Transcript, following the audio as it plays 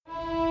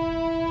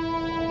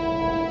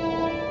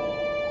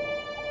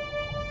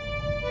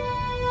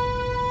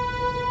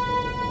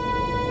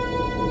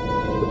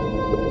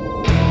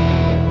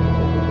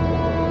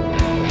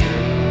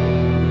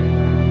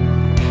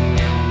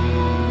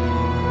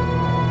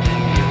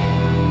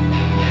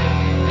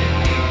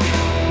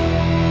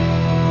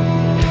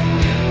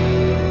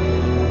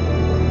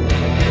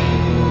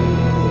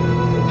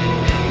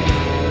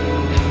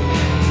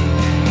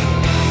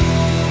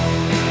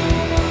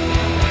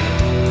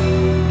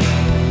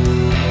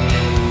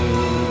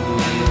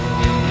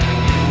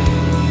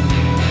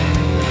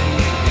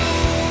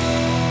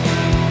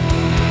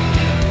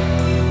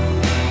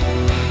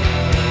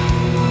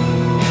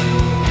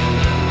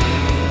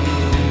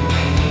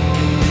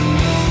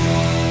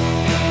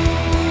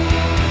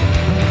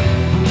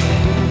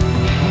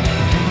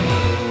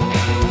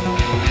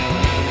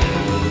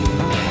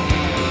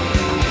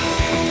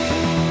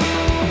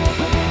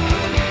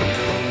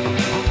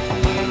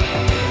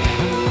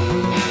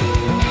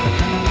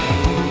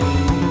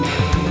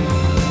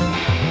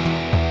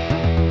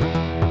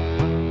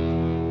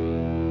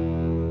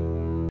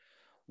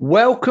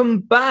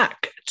Welcome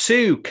back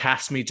to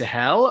Cast Me to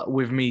Hell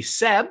with me,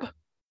 Seb.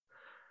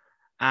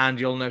 And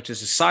you'll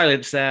notice a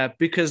silence there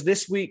because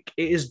this week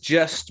it is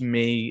just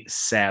me,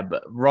 Seb.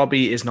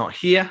 Robbie is not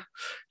here.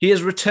 He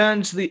has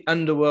returned to the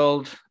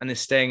underworld and is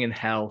staying in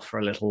hell for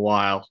a little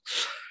while.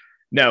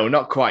 No,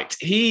 not quite.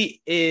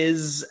 He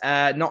is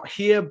not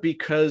here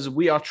because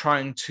we are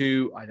trying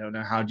to, I don't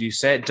know, how do you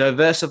say it,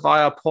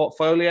 diversify our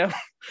portfolio.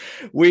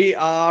 We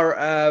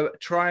are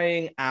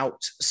trying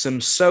out some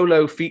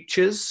solo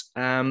features,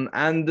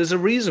 and there's a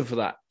reason for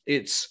that.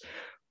 It's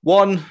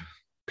one,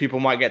 people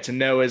might get to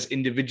know us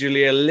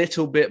individually a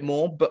little bit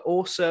more, but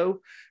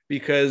also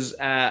because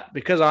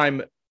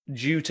I'm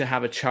due to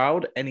have a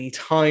child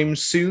anytime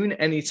soon,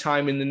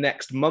 anytime in the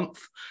next month.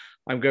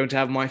 I'm going to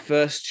have my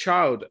first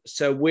child.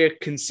 So we're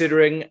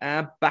considering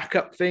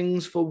backup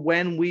things for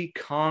when we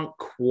can't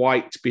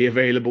quite be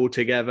available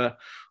together,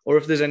 or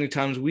if there's any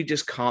times we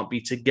just can't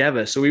be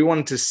together. So we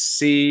wanted to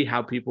see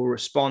how people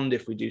respond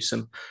if we do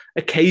some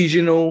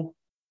occasional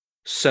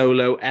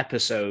solo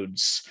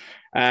episodes.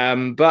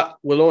 But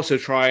we'll also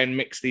try and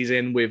mix these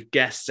in with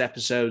guest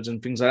episodes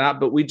and things like that.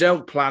 But we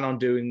don't plan on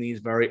doing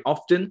these very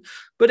often,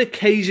 but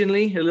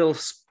occasionally a little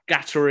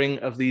scattering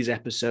of these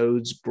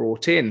episodes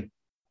brought in.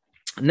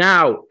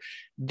 Now,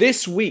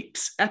 this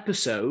week's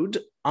episode,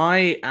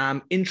 I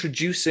am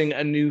introducing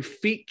a new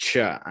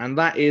feature, and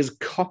that is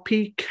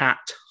copycat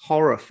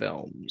horror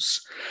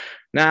films.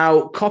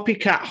 Now,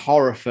 copycat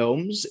horror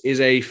films is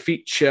a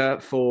feature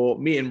for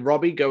me and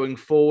Robbie going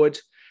forward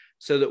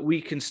so that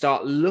we can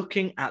start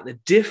looking at the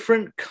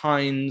different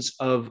kinds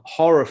of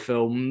horror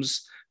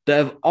films that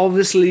have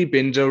obviously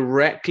been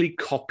directly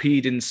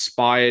copied,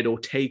 inspired, or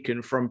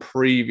taken from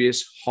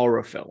previous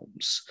horror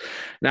films.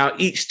 Now,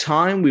 each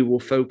time we will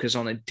focus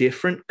on a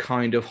different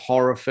kind of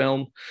horror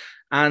film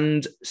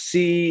and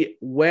see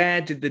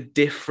where did the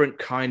different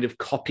kind of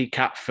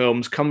copycat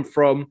films come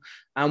from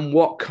and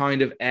what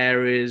kind of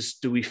areas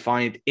do we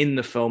find in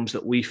the films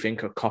that we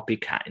think are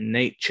copycat in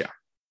nature.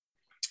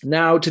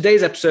 Now,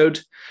 today's episode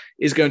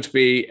is going to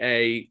be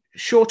a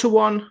shorter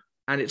one,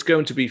 and it's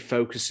going to be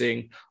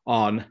focusing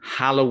on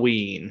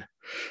Halloween.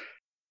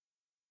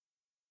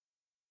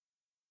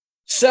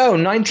 So,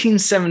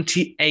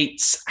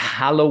 1978's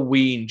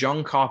Halloween,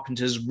 John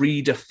Carpenter's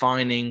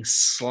redefining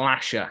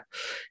slasher.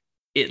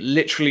 It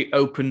literally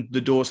opened the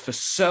doors for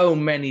so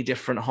many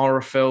different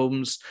horror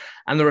films,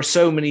 and there are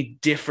so many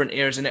different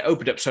eras, and it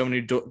opened up so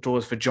many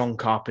doors for John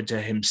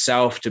Carpenter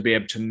himself to be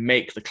able to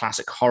make the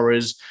classic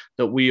horrors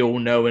that we all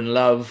know and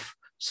love,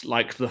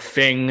 like The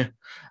Thing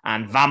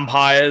and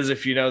vampires,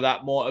 if you know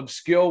that more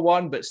obscure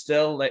one, but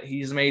still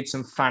he's made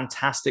some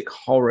fantastic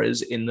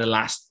horrors in the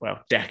last,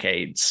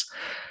 decades.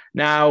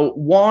 Now,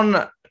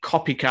 one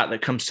copycat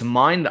that comes to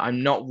mind that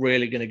I'm not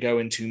really going to go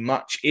into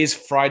much is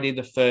Friday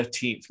the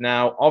 13th.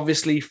 Now,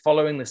 obviously,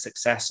 following the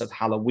success of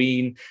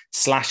Halloween,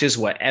 slashers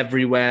were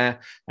everywhere,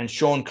 and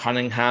Sean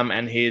Cunningham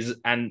and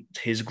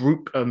his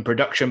group of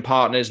production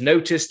partners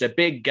noticed a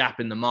big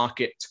gap in the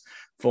market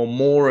for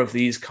more of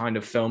these kind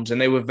of films, and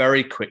they were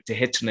very quick to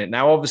hit on it.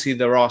 Now, obviously,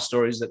 there are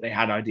stories that they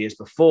had ideas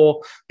before,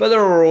 but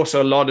there are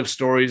also a lot of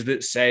stories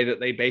that say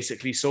that they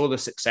basically saw the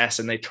success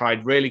and they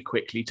tried really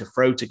quickly to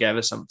throw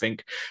together something.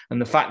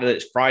 And the fact that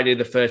it's Friday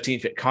the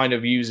 13th, it kind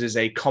of uses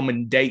a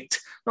common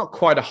date, not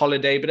quite a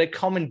holiday, but a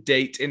common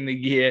date in the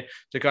year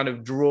to kind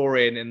of draw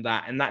in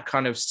that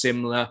kind of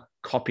similar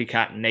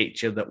copycat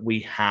nature that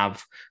we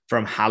have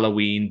from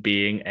Halloween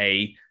being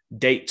a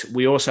date.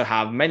 We also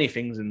have many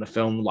things in the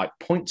film, like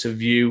points of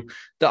view,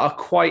 that are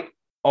quite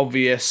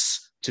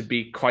obvious to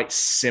be quite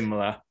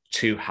similar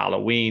to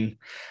Halloween.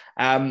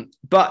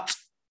 But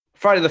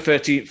Friday the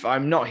 13th,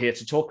 I'm not here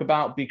to talk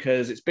about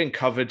because it's been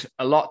covered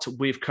a lot.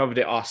 We've covered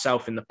it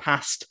ourselves in the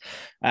past.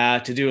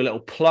 To do a little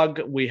plug,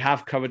 we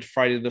have covered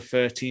Friday the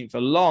 13th a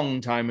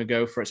long time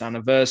ago for its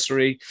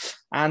anniversary.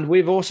 And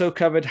we've also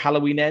covered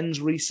Halloween Ends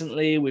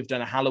recently. We've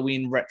done a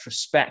Halloween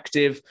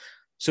retrospective.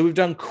 So we've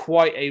done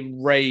quite a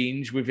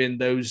range within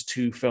those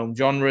two film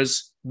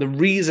genres. The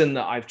reason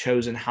that I've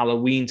chosen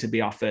Halloween to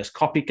be our first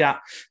copycat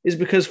is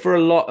because for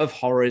a lot of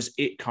horrors,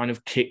 it kind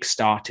of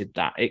kickstarted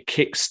that. It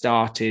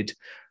kickstarted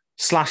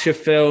slasher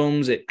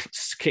films, it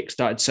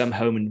kickstarted some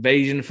home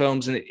invasion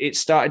films, and it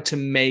started to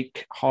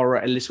make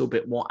horror a little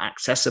bit more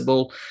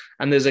accessible.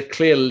 And there's a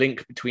clear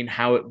link between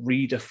how it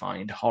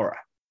redefined horror.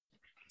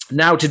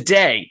 Now,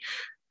 today,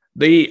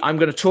 I'm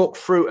going to talk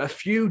through a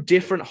few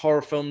different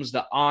horror films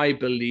that I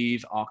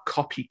believe are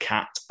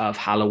copycat of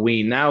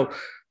Halloween. Now,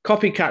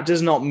 copycat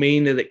does not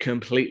mean that it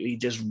completely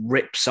just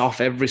rips off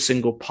every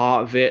single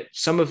part of it.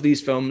 Some of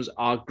these films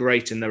are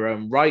great in their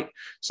own right.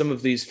 Some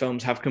of these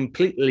films have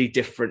completely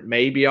different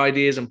maybe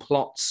ideas and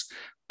plots,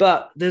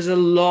 but there's a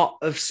lot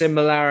of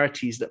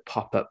similarities that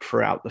pop up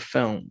throughout the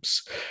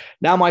films.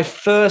 Now, my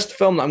first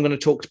film that I'm going to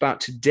talk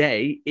about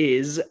today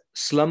is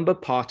Slumber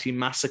Party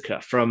Massacre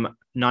from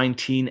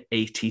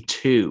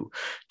 1982,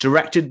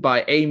 directed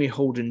by Amy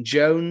Holden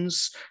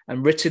Jones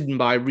and written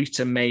by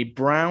Rita Mae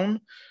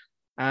Brown.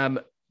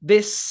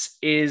 This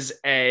is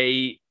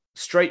a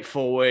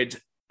straightforward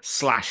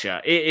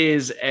slasher. It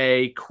is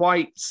a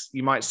quite,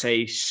 you might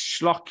say,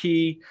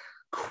 schlocky,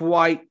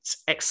 quite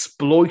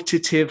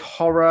exploitative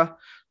horror,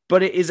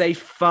 but it is a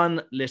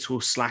fun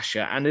little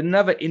slasher. And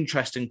another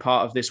interesting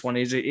part of this one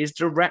is it is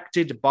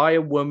directed by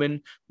a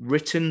woman,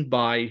 written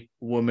by a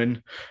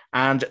woman,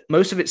 and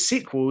most of its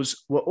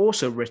sequels were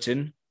also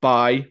written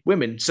by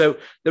women. So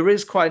there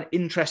is quite an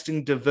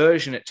interesting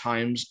diversion at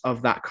times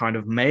of that kind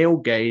of male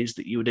gaze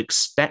that you would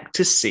expect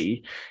to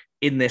see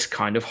in this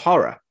kind of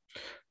horror.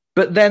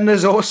 But then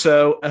there's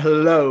also a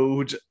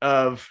load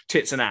of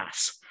tits and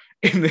ass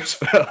in this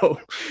film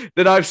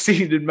that I've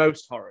seen in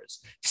most horrors.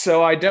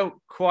 So I don't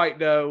quite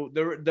know.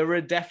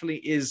 There definitely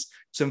is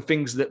some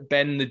things that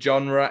bend the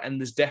genre, and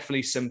there's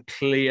definitely some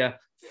clear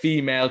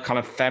female kind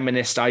of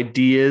feminist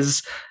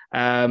ideas.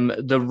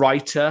 The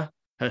writer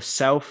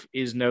herself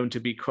is known to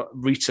be,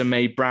 Rita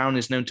Mae Brown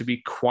is known to be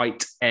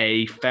quite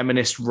a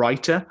feminist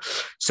writer.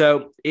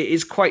 So it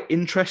is quite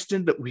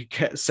interesting that we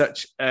get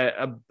such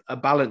a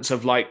balance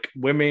of like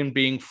women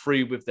being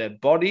free with their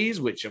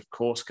bodies, which of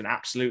course can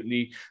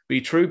absolutely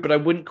be true. But I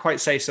wouldn't quite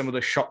say some of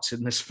the shots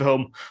in this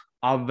film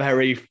are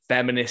very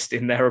feminist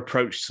in their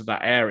approach to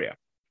that area.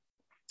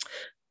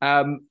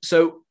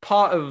 So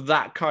part of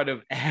that kind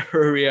of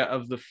area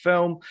of the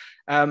film,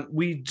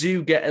 we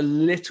do get a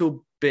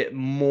little bit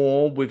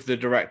more with the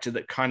director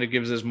that kind of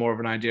gives us more of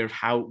an idea of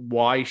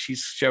why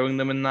she's showing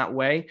them in that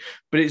way.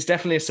 But it's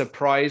definitely a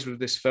surprise with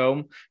this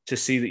film to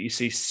see that you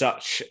see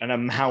such an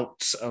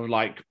amount of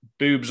like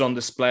boobs on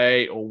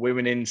display or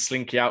women in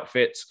slinky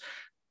outfits.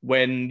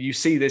 When you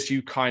see this,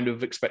 you kind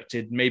of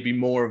expected maybe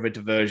more of a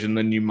diversion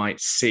than you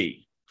might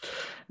see.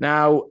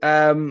 Now,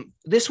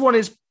 this one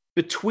is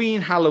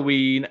between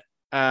Halloween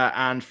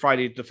and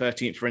Friday the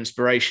 13th for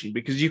inspiration,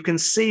 because you can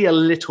see a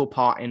little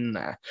part in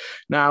there.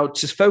 Now,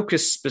 to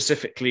focus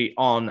specifically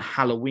on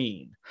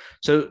Halloween,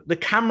 so the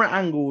camera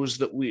angles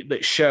that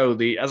show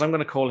the, as I'm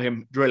going to call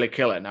him, Driller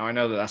Killer. Now, I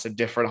know that that's a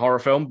different horror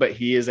film, but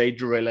he is a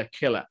driller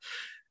killer.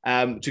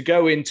 To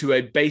go into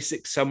a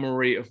basic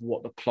summary of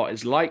what the plot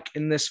is like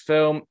in this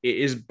film, it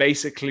is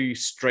basically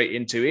straight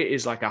into it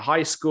is like a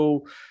high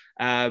school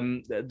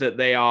that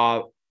they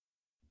are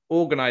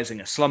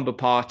organizing a slumber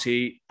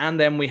party, and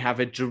then we have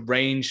a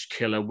deranged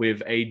killer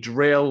with a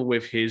drill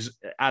with his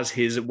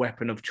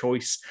weapon of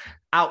choice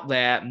out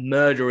there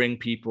murdering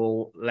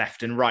people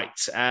left and right.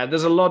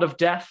 There's a lot of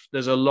death,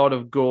 there's a lot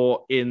of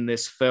gore in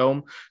this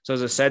film, so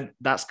as I said,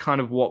 that's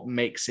kind of what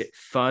makes it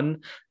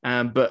fun,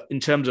 but in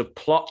terms of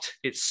plot,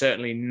 it's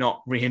certainly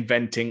not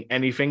reinventing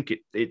anything.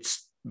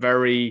 It's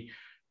very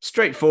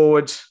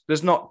straightforward.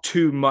 There's not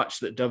too much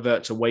that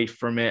diverts away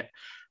from it.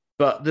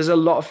 But there's a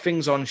lot of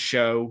things on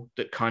show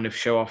that kind of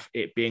show off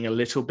it being a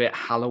little bit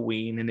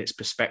Halloween in its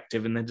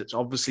perspective, and then it's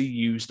obviously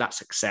used that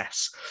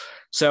success.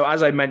 So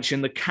as I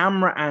mentioned, the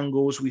camera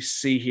angles we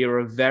see here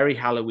are very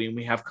Halloween.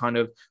 We have kind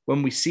of,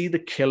 when we see the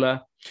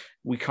killer,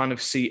 we kind of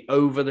see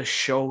over the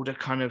shoulder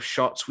kind of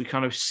shots. We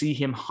kind of see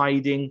him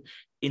hiding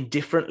in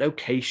different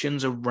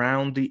locations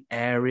around the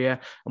area,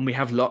 and we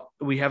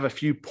have a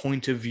few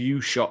point of view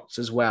shots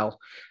as well,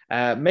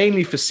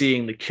 mainly for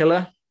seeing the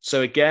killer.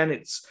 So again,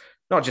 it's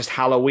not just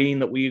Halloween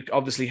that we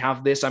obviously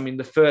have this. I mean,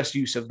 the first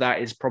use of that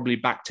is probably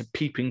back to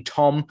Peeping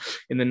Tom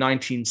in the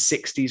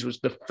 1960s was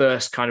the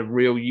first kind of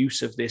real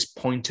use of this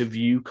point of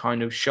view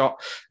kind of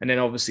shot. And then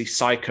obviously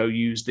Psycho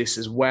used this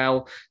as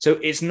well. So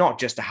it's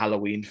not just a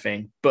Halloween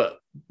thing, but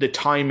the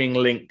timing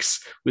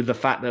links with the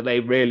fact that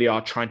they really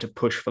are trying to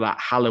push for that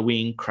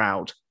Halloween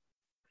crowd.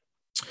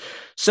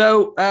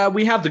 So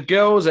we have the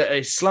girls at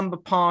a slumber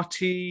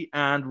party,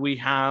 and we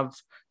have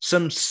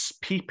some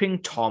Peeping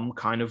Tom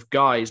kind of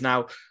guys.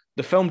 Now,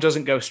 the film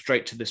doesn't go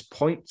straight to this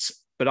point,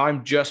 but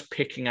I'm just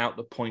picking out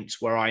the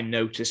points where I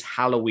notice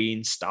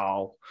Halloween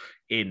style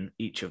in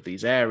each of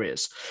these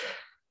areas.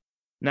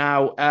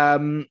 Now,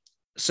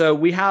 so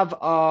we have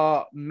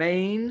our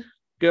main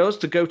girls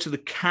to go to the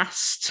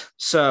cast.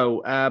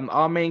 So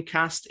our main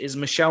cast is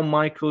Michelle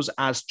Michaels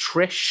as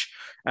Trish.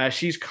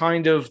 She's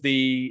kind of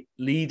the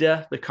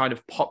leader, the kind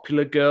of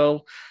popular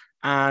girl.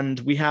 And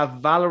we have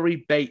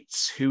Valerie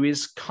Bates, who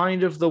is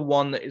kind of the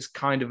one that is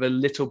kind of a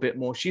little bit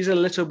more, she's a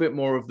little bit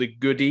more of the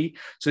goodie.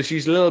 So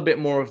she's a little bit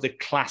more of the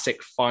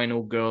classic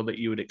final girl that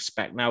you would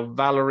expect. Now,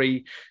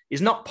 Valerie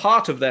is not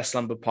part of their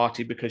slumber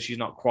party because she's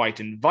not quite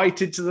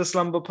invited to the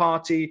slumber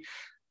party.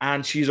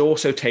 And she's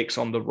also takes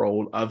on the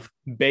role of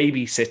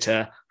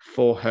babysitter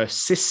for her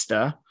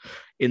sister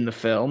in the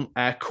film,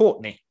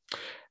 Courtney.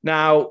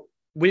 Now,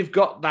 we've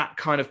got that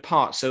kind of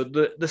part. So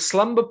the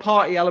slumber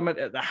party element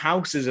at the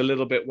house is a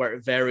little bit where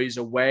it varies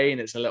away,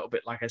 and it's a little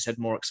bit, like I said,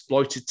 more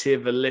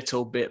exploitative, a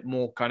little bit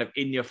more kind of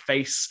in your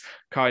face,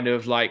 kind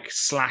of like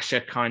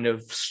slasher, kind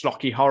of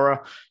schlocky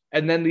horror.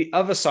 And then the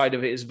other side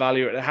of it is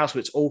Value at the House,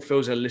 which all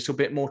feels a little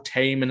bit more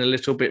tame and a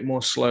little bit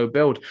more slow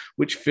build,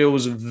 which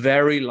feels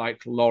very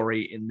like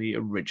Laurie in the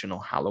original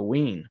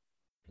Halloween.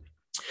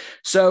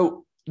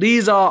 So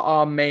these are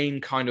our main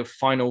kind of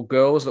final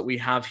girls that we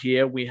have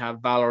here. We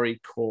have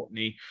Valerie,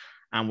 Courtney,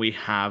 and we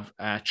have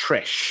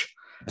Trish.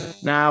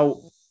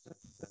 Now,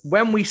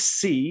 when we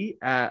see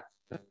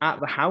at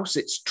the house.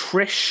 It's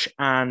Trish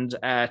and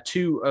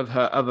two of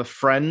her other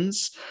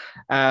friends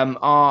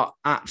are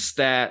at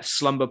their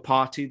slumber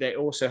party. They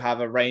also have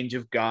a range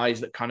of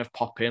guys that kind of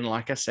pop in,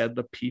 like I said,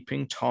 the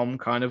peeping Tom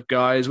kind of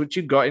guys, which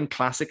you got in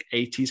classic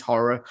 80s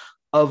horror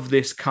of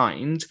this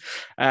kind.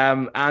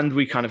 And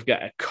we kind of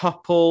get a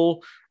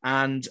couple.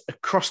 And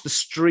across the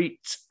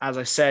street, as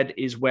I said,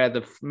 is where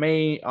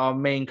our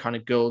main kind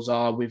of girls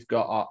are.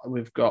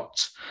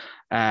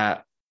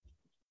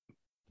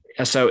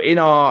 So in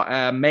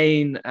our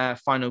main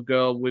final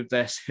girl with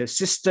her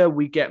sister,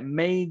 we get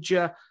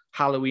major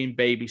Halloween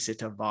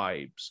babysitter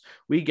vibes.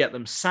 We get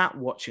them sat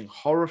watching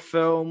horror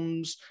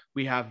films.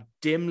 We have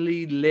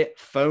dimly lit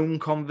phone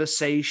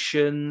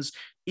conversations,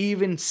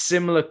 even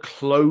similar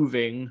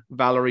clothing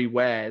Valerie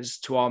wears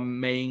to our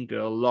main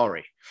girl,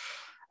 Laurie.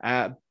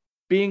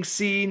 Being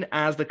seen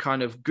as the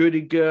kind of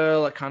goody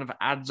girl, it kind of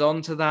adds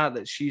on to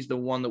that she's the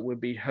one that would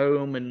be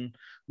home and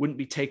wouldn't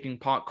be taking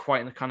part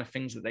quite in the kind of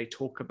things that they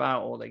talk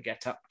about or they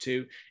get up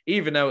to,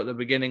 even though at the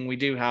beginning we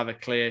do have a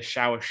clear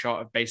shower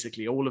shot of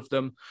basically all of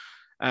them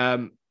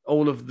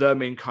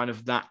in kind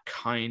of that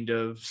kind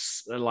of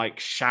like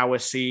shower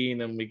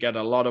scene, and we get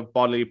a lot of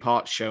bodily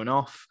parts shown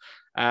off,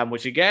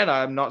 which again,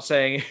 I'm not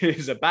saying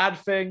is a bad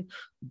thing,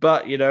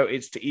 but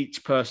it's to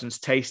each person's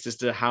taste as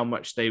to how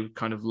much they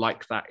kind of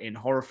like that in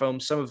horror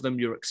films. Some of them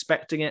you're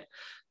expecting it,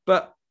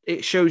 but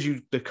it shows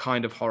you the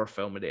kind of horror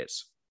film it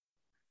is.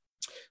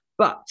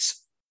 But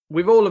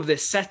with all of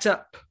this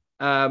setup,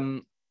 a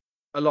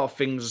lot of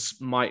things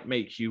might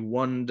make you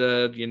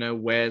wonder,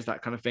 where's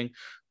that kind of thing.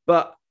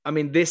 But I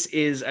mean, this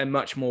is a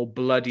much more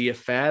bloody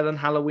affair than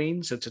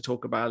Halloween. So to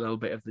talk about a little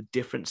bit of the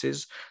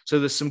differences. So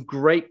there's some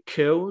great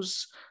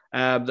kills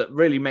that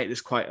really make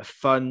this quite a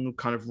fun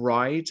kind of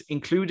ride,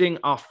 including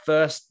our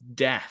first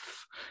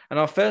death. And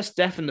our first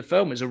death in the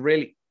film is a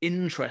really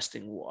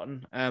interesting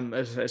one,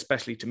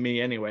 especially to me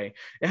anyway.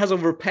 It has a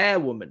repair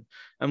woman,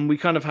 and we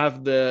kind of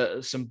have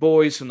some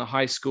boys from the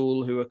high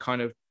school who are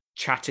kind of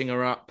chatting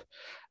her up.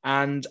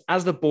 And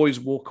as the boys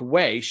walk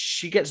away,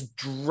 she gets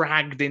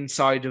dragged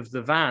inside of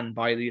the van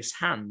by these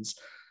hands.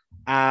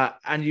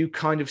 And you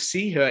kind of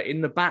see her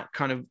in the back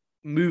kind of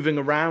moving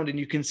around, and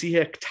you can see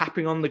her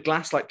tapping on the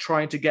glass, like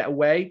trying to get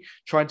away,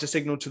 trying to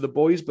signal to the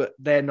boys, but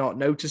they're not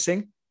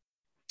noticing.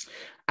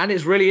 And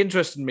it's really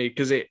interesting to me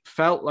because it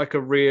felt like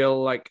a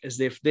real, like as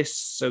if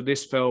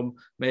this film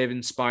may have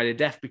inspired a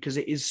death, because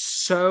it is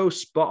so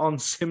spot on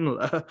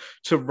similar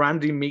to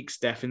Randy Meek's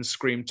death in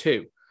Scream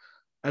 2.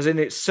 As in,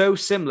 it's so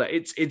similar.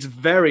 It's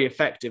very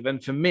effective.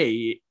 And for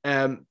me,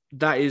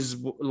 that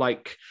is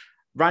like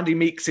Randy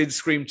Meek's in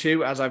Scream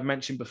 2, as I've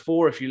mentioned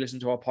before, if you listen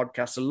to our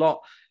podcast a lot,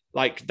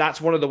 like that's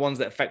one of the ones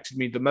that affected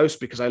me the most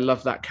because I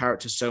love that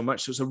character so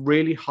much. So it's a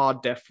really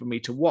hard death for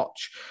me to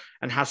watch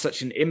and has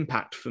such an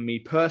impact for me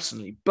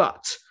personally.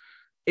 But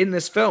in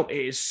this film, it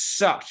is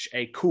such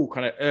a cool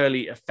kind of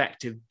early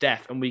effective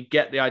death. And we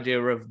get the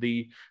idea of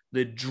the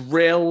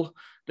drill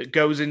that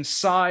goes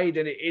inside,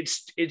 and it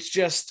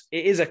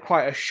is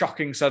quite a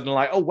shocking sudden,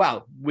 like, oh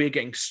wow, we're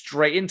getting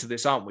straight into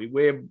this, aren't we?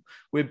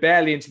 We're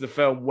barely into the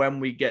film when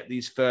we get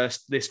this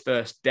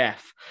first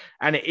death,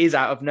 and it is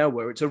out of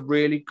nowhere. It's a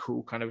really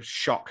cool kind of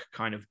shock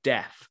kind of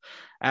death.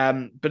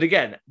 But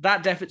again,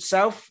 that death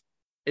itself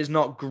is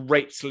not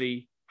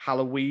greatly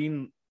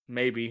Halloween,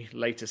 maybe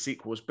later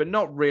sequels, but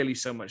not really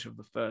so much of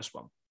the first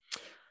one.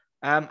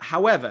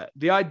 However,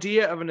 the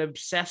idea of an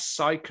obsessed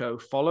psycho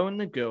following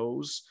the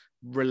girls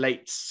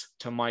relates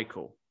to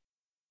Michael.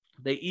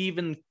 They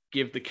even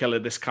give the killer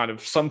this kind of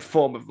some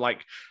form of,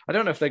 like, I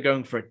don't know if they're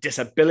going for a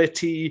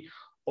disability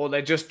or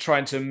they're just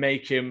trying to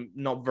make him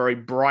not very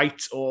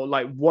bright, or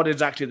like what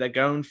exactly they're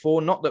going for.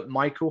 Not that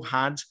Michael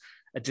had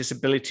a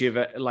disability of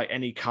like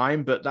any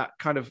kind, but that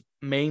kind of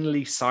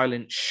mainly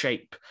silent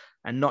shape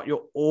and not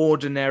your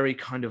ordinary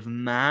kind of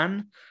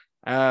man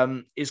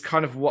is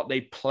kind of what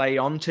they play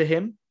onto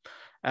him.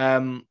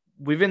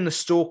 Within the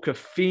stalker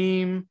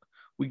theme,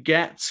 we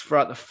get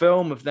throughout the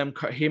film of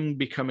him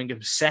becoming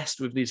obsessed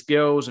with these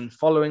girls and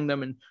following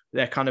them, and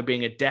there kind of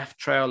being a death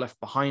trail left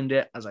behind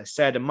it. As I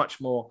said, a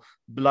much more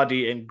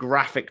bloody and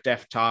graphic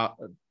death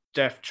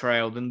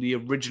trail than the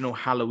original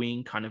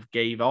Halloween kind of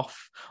gave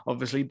off,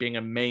 obviously being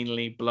a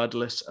mainly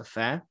bloodless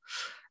affair.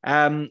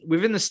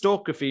 Within the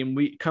stalker theme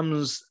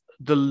comes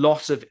the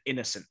loss of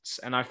innocence.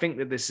 And I think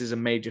that this is a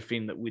major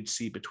theme that we'd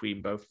see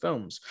between both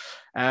films.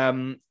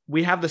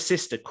 We have the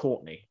sister,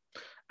 Courtney,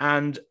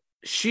 and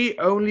she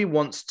only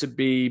wants to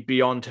be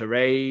beyond her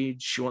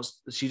age. She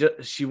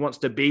wants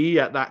to be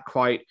at that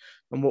quite,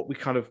 and what we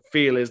kind of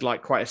feel is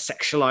like quite a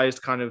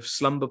sexualized kind of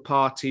slumber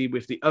party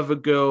with the other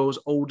girls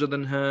older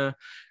than her.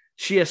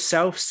 She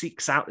herself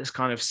seeks out this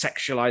kind of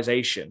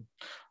sexualization.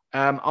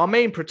 Our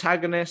main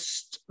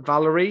protagonist,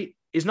 Valerie,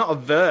 is not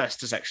averse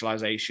to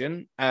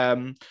sexualization.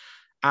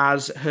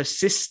 As her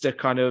sister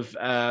kind of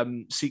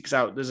seeks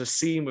out, there's a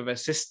scene with her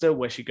sister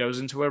where she goes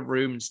into her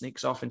room and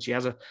sneaks off, and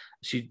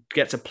she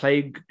gets a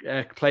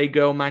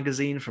Playgirl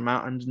magazine from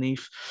out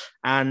underneath,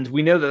 and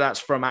we know that that's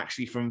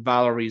from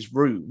Valerie's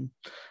room.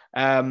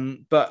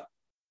 But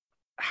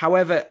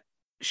however,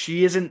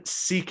 she isn't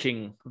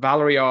seeking.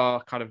 Valerie,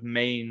 our kind of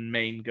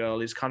main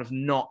girl, is kind of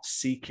not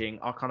seeking.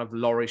 Our kind of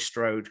Laurie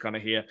Strode kind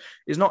of here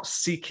is not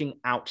seeking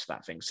out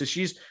that thing. So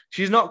she's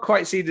not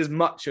quite seen as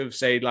much of,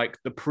 say, like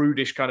the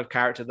prudish kind of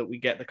character that we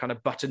get, the kind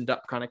of buttoned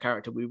up kind of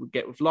character we would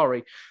get with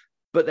Laurie.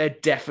 But they're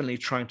definitely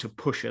trying to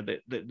push her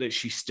that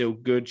she's still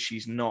good.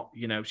 She's not,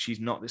 she's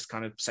not this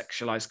kind of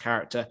sexualized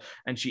character,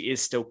 and she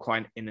is still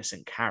quite an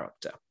innocent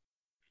character.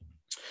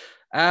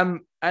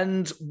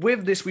 And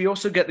with this, we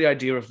also get the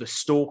idea of the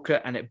stalker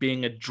and it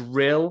being a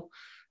drill.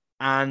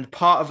 And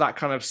part of that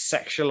kind of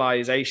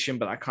sexualization,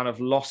 but that kind of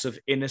loss of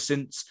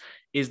innocence,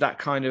 is that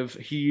kind of,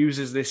 he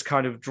uses this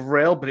kind of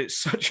drill, but it's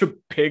such a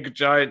big,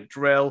 giant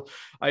drill.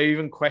 I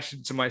even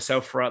questioned to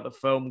myself throughout the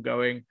film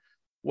going,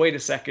 wait a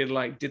second,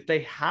 like, did they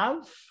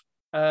have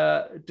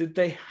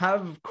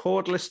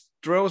cordless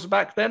drills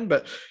back then?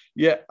 But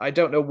yeah, I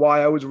don't know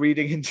why I was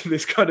reading into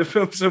this kind of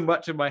film so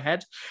much in my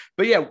head.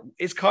 But yeah,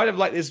 it's kind of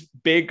like this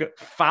big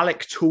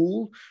phallic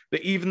tool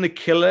that even the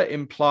killer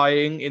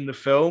implying in the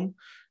film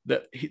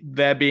that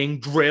they're being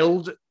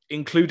drilled,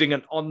 including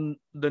an on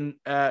the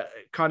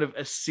kind of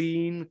a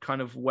scene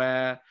kind of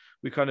where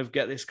we kind of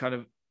get this kind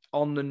of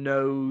on the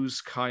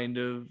nose kind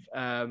of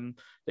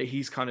that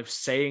he's kind of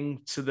saying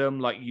to them,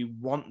 like, you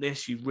want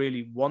this, you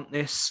really want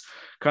this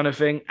kind of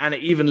thing. And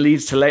it even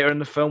leads to later in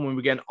the film when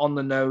we get an on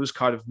the nose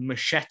kind of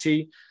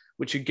machete,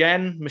 which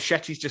again,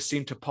 machetes just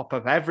seem to pop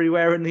up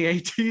everywhere in the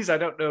 80s. I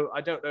don't know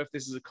if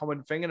this is a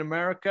common thing in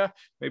America.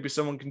 Maybe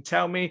someone can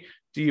tell me.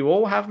 Do you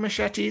all have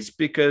machetes?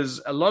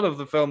 Because a lot of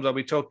the films I'll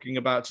be talking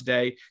about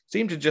today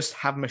seem to just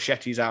have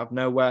machetes out of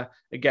nowhere.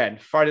 Again,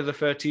 Friday the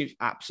 13th,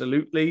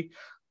 absolutely.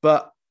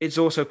 But it's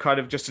also kind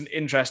of just an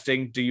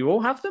interesting, do you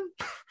all have them?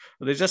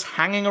 Are they just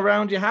hanging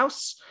around your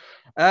house?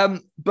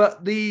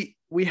 But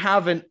we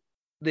have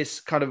this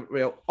kind of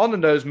real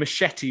on-the-nose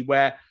machete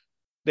where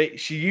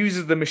she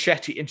uses the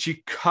machete and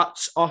she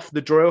cuts off the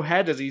drill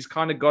head as he's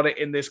kind of got it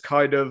in this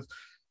kind of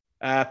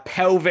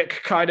pelvic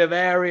kind of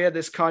area,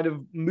 this kind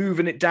of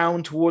moving it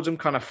down towards him,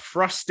 kind of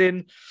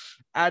thrusting.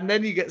 And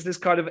then he gets this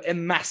kind of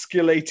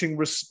emasculating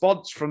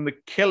response from the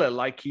killer,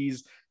 like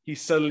he's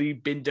suddenly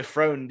been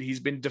dethroned, he's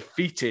been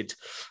defeated.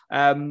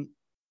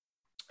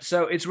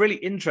 So it's really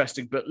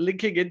interesting, but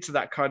linking into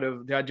that kind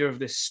of the idea of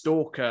this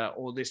stalker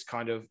or this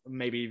kind of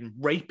maybe even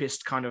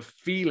rapist kind of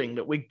feeling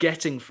that we're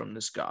getting from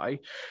this guy,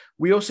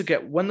 we also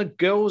get when the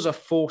girls are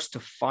forced to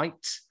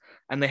fight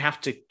and they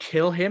have to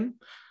kill him.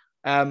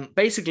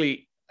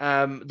 Basically,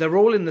 they're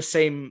all in the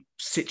same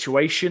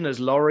situation as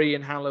Laurie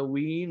in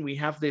Halloween. We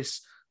have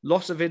this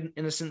loss of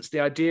innocence, the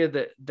idea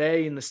that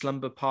they in the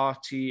slumber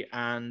party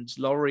and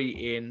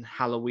Laurie in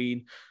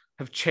Halloween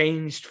have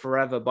changed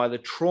forever by the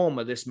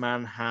trauma this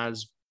man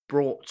has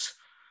brought,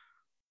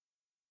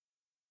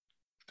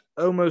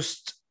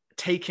 almost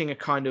taking a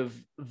kind of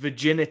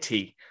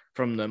virginity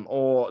from them,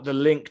 or the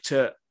link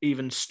to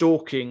even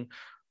stalking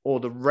or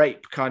the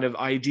rape kind of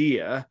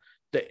idea,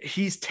 that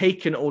he's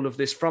taken all of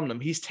this from them.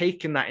 He's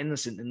taken that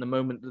innocence in the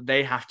moment that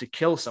they have to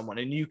kill someone.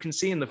 And you can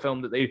see in the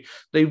film that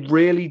they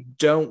really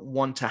don't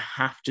want to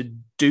have to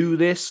do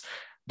this.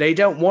 They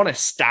don't want to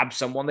stab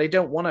someone. They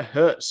don't want to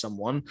hurt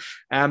someone,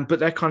 but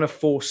they're kind of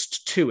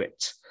forced to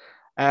it.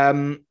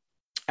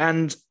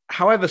 And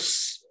however,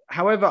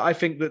 I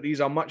think that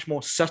these are much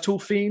more subtle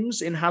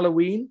themes in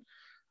Halloween.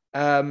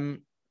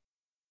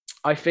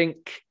 I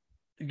think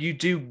you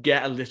do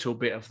get a little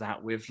bit of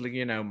that with,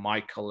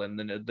 Michael and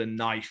the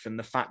knife and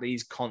the fact that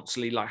he's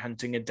constantly like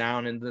hunting it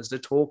down. And there's the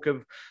talk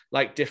of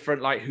like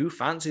different, like who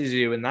fancies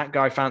you and that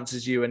guy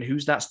fancies you and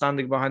who's that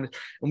standing behind it.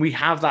 And we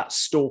have that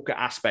stalker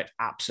aspect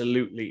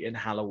absolutely in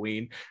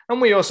Halloween. And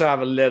we also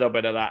have a little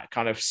bit of that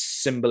kind of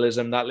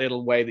symbolism, that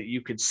little way that you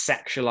could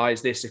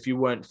sexualize this if you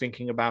weren't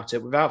thinking about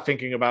it without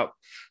thinking about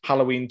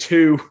Halloween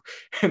 2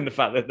 and the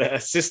fact that they're a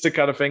sister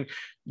kind of thing.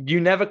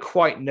 You never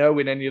quite know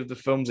in any of the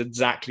films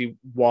exactly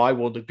why,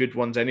 well, the good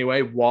ones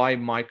anyway, why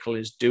Michael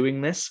is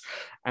doing this.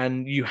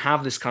 And you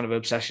have this kind of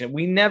obsession.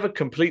 We never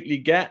completely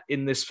get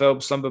in this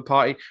film, Slumber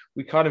Party.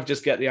 We kind of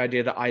just get the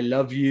idea that I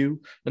love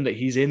you and that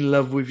he's in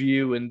love with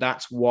you. And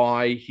that's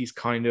why he's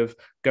kind of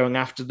going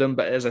after them.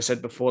 But as I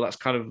said before, that's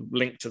kind of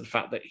linked to the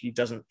fact that he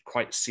doesn't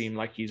quite seem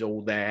like he's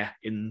all there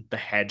in the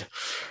head.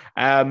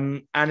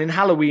 And in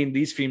Halloween,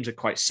 these themes are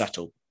quite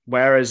subtle.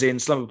 Whereas in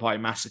Slumber Party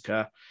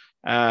Massacre,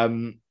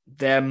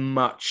 they're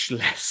much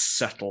less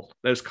subtle.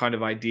 Those kind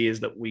of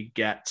ideas that we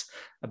get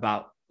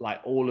about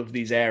like all of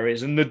these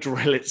areas, and the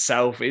drill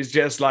itself is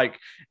just like,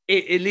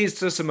 it leads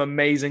to some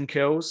amazing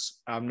kills.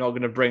 I'm not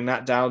going to bring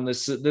that down.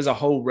 There's a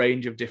whole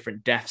range of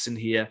different deaths in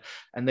here,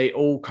 and they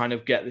all kind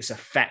of get this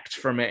effect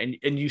from it.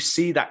 And you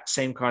see that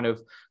same kind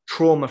of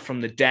trauma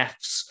from the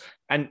deaths.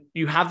 And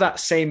you have that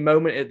same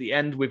moment at the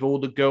end with all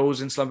the girls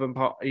in Slumber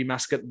Party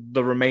Massacre,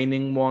 the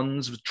remaining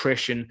ones with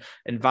Trish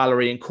and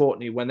Valerie and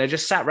Courtney, when they're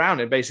just sat around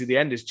and basically the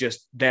end is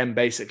just them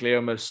basically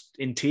almost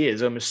in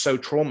tears, almost so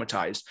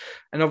traumatized.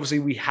 And obviously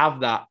we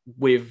have that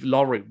with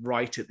Laurie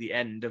right at the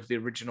end of the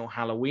original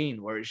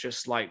Halloween, where it's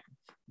just like,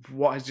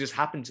 what has just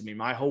happened to me?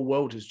 My whole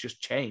world has just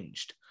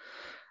changed.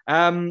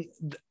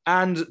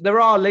 And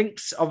there are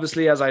links,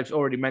 obviously, as I've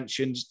already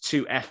mentioned,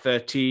 to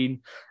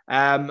F13,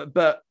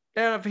 but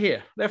they're over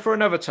here. They're for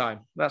another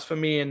time. That's for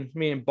me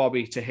and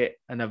Bobby to hit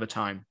another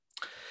time.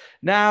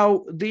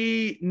 Now,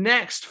 the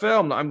next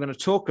film that I'm going to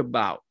talk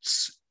about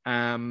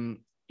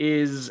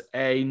is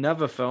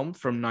another film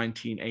from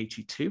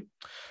 1982,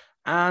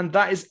 and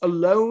that is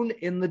Alone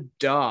in the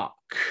Dark,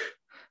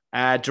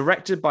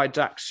 directed by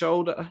Dax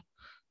Shulder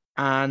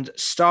and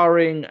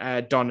starring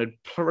Donald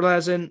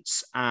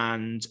Pleasence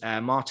and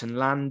Martin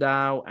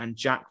Landau and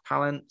Jack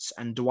Palance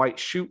and Dwight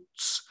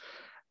Schrute.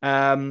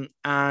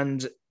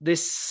 And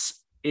this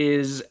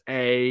is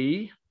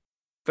a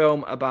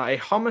film about a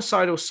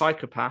homicidal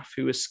psychopaths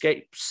who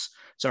escape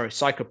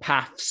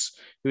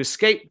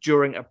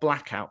during a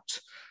blackout.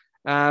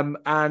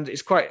 And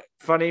it's quite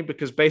funny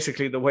because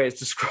basically the way it's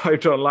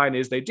described online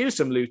is they do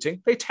some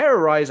looting, they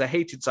terrorize a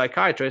hated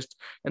psychiatrist,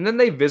 and then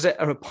they visit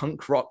a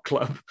punk rock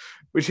club,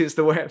 which is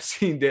the way I've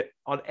seen it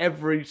on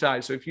every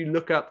time. So if you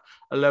look up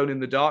Alone in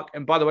the Dark,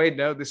 and by the way,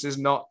 no, this is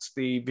not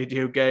the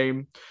video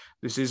game.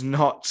 This is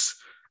not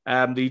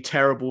the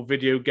terrible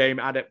video game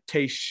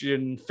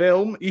adaptation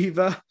film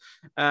either,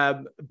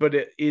 but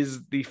it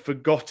is the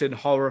forgotten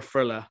horror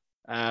thriller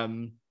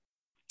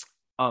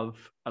of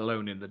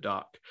Alone in the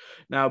Dark.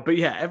 Now, but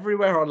yeah,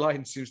 everywhere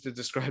online seems to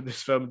describe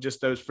this film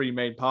just those three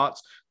main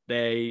parts.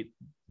 The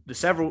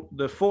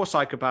four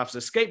psychopaths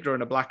escape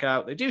during a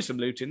blackout, they do some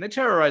looting, they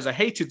terrorize a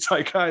hated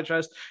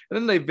psychiatrist, and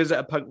then they visit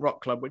a punk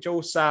rock club, which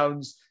all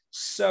sounds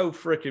so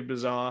freaking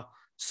bizarre.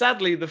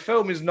 Sadly, the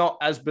film is not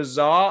as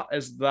bizarre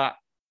as that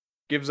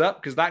gives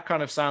up, because that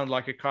kind of sounds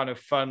like a kind of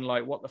fun,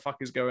 like what the fuck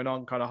is going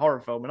on kind of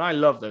horror film, and I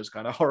love those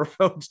kind of horror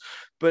films,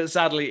 but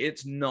sadly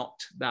it's not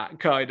that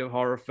kind of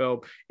horror film.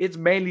 It's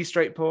mainly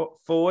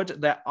straightforward.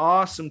 There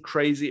are some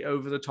crazy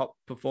over-the-top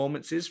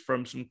performances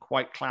from some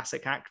quite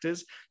classic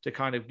actors to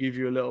kind of give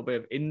you a little bit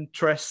of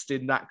interest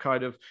in that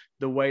kind of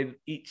the way that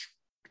each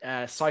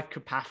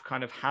psychopath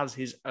kind of has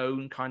his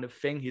own kind of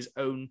thing, his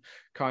own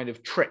kind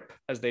of trip,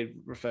 as they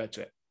refer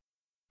to it.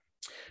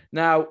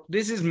 Now,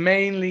 this is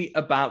mainly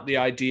about the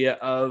idea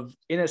of,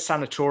 in a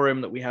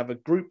sanatorium, that we have a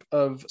group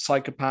of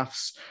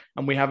psychopaths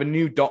and we have a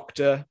new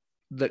doctor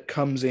that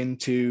comes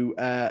into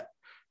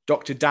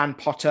Dr. Dan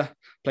Potter,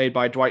 played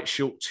by Dwight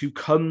Schrute, who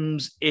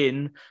comes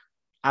in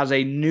as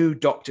a new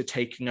doctor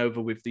taking over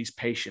with these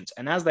patients.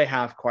 And as they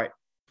have quite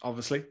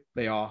obviously,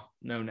 they are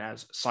known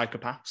as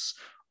psychopaths,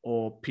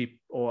 or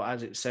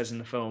as it says in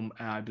the film,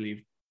 I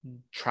believe,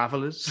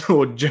 travelers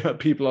or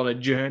people on a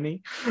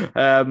journey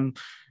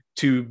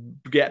to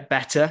get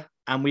better.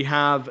 And we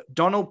have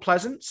Donald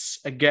Pleasence,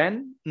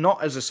 again,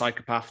 not as a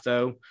psychopath,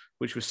 though,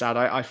 which was sad.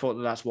 I thought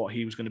that's what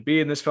he was going to be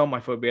in this film. I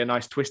thought it'd be a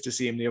nice twist to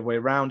see him the other way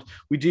around.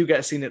 We do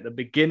get a scene at the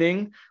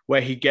beginning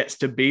where he gets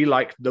to be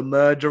like the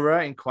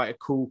murderer in quite a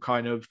cool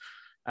kind of,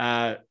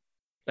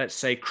 let's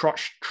say,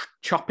 crotch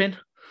chopping,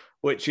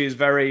 which is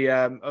very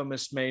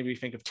almost made me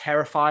think of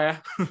Terrifier.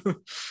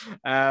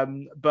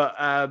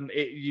 But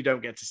you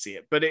don't get to see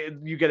it, but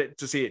you get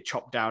to see it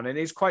chopped down. And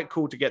it's quite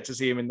cool to get to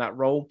see him in that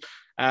role.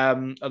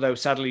 Although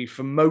sadly,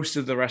 for most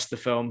of the rest of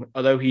the film,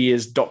 although he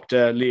is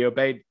Dr. Leo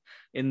Baid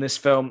in this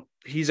film,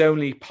 he's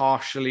only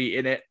partially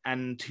in it,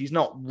 and he's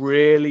not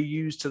really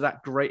used to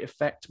that great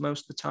effect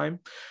most of the time.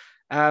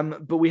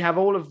 But we have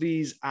all of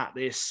these at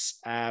this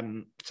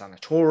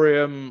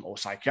sanatorium or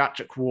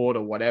psychiatric ward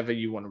or whatever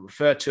you want to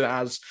refer to it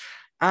as.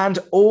 And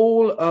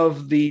all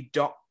of the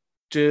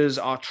doctors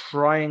are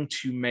trying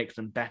to make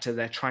them better.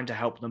 They're trying to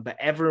help them, but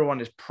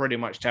everyone is pretty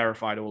much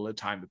terrified all the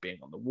time of being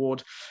on the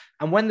ward.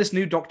 And when this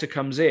new doctor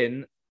comes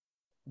in,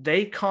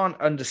 they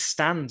can't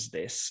understand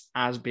this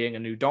as being a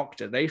new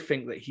doctor. They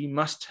think that he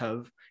must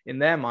have, in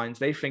their minds,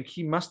 they think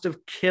he must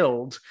have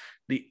killed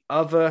the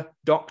other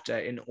doctor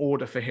in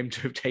order for him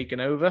to have taken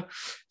over,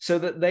 so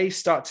that they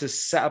start to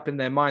set up in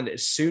their mind that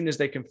as soon as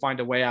they can find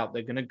a way out,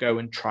 they're going to go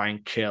and try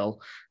and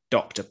kill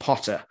Dr.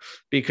 Potter,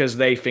 because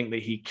they think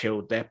that he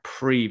killed their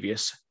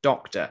previous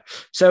doctor.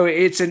 So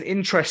it's an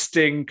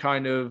interesting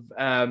kind of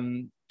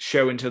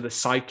show into the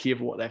psyche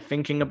of what they're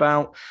thinking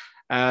about.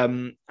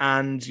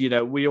 And, you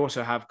know, we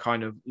also have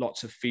kind of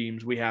lots of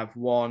themes. We have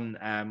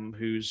one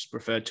who's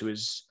referred to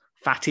as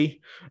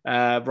Fatty,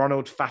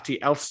 Ronald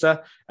Fatty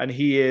Elster, and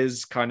he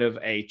is kind of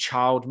a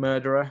child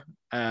murderer.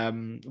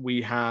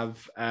 We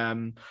have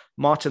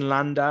Martin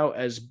Landau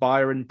as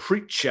Byron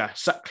Preacher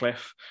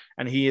Sutcliffe,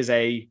 and he is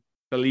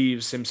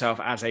believes himself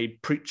as a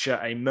preacher,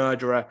 a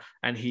murderer,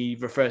 and he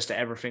refers to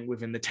everything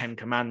within the 10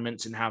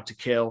 Commandments and how to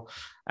kill.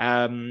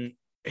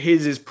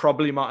 His is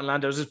probably, Martin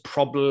Landau's is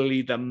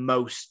probably the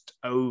most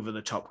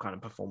over-the-top kind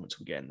of performance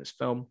we get in this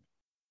film.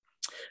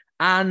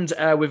 And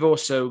we've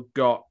also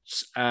got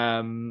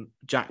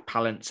Jack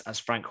Palance as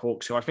Frank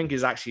Hawkes, who I think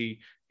is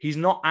he's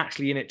not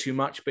actually in it too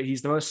much, but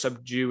he's the most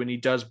subdued, and he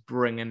does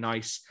bring a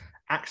nice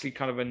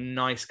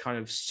kind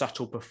of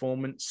subtle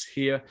performance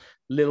here.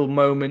 Little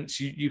moments,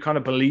 you kind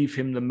of believe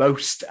him the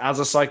most as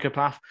a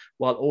psychopath,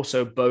 while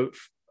also both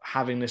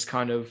having this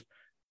kind of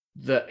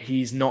that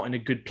he's not in a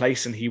good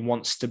place and he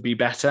wants to be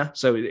better.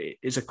 So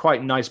it's a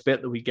quite nice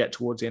bit that we get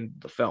towards the end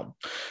of the film.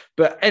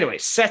 But anyway,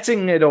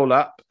 setting it all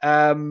up,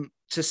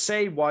 to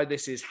say why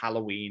this is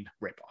Halloween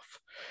ripoff.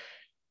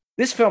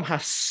 This film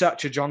has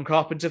such a John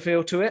Carpenter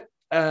feel to it.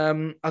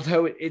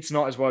 Although it's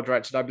not as well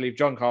directed, I believe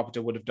John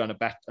Carpenter would have done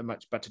a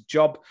much better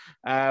job.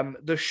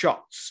 The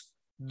shots,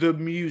 the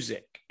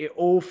music, it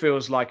all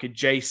feels like a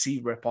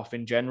JC ripoff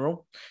in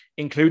general,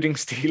 including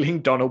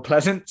stealing Donald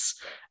Pleasence.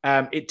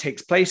 It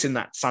takes place in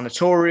that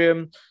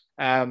sanatorium,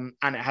 and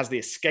it has the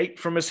escape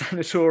from a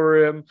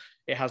sanatorium.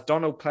 It has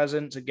Donald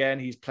Pleasence again.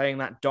 He's playing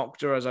that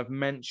doctor, as I've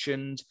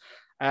mentioned.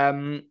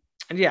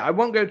 And yeah, I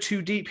won't go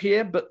too deep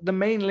here, but the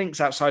main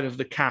links outside of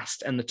the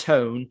cast and the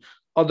tone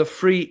are the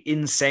three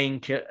insane,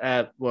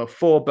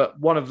 four, but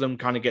one of them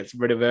kind of gets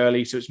rid of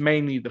early. So it's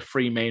mainly the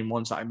three main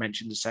ones that I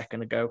mentioned a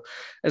second ago,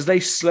 as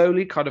they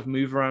slowly kind of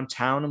move around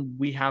town. And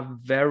we have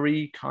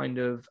very kind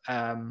of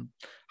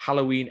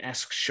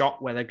Halloween-esque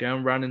shot where they're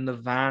going around in the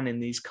van in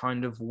these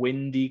kind of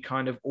windy,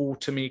 kind of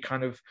autumny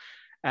kind of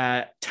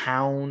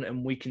town.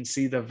 And we can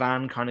see the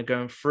van kind of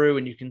going through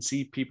and you can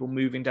see people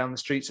moving down the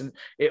streets. And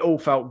it all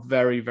felt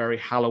very, very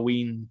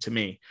Halloween to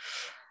me.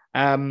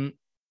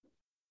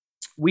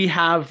 We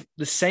have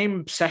the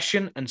same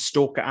obsession and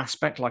stalker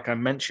aspect, like I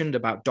mentioned,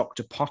 about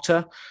Dr.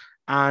 Potter.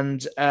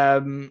 And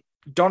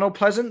Donald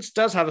Pleasence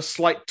does have a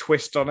slight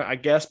twist on it, I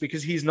guess,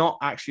 because he's not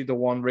actually the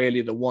one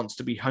really that wants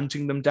to be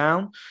hunting them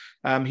down.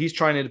 He's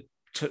trying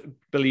to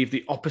believe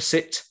the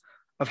opposite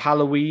of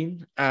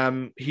Halloween.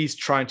 He's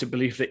trying to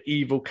believe that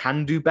evil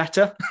can do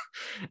better,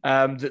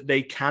 that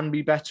they can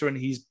be better. And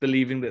he's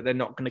believing that they're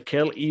not going to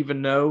kill,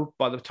 even though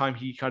by the time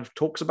he kind of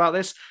talks about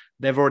this,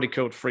 they've already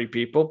killed 3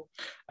 people.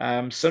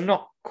 So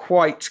not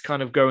quite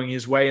kind of going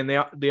his way. And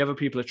the other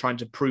people are trying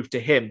to prove to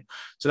him.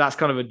 So that's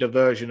kind of a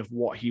diversion of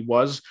what he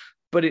was.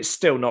 But it's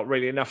still not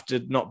really enough to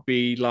not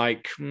be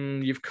like,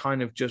 you've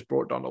kind of just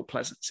brought Donald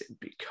Pleasence in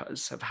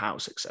because of how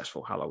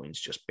successful Halloween's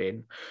just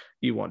been.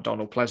 You want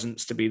Donald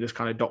Pleasence to be this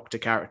kind of doctor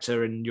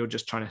character and you're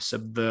just trying to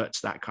subvert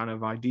that kind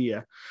of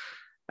idea.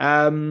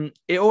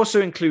 It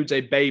also includes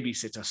a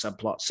babysitter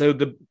subplot. So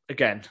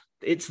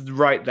it's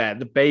right there.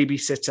 The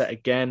babysitter,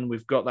 again,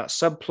 we've got that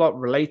subplot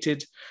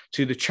related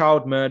to the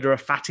child murderer,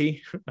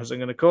 Fatty, as I'm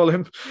going to call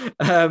him.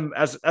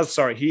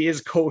 He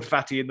is called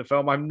Fatty in the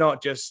film. I'm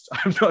not just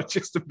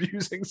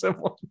abusing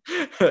someone.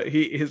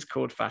 He is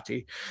called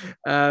Fatty.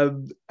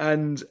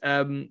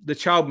 The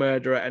child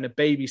murderer and a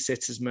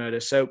babysitter's murder.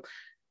 So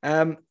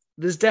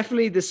there's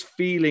definitely this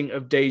feeling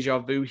of deja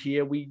vu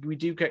here. We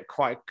do get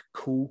quite a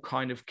cool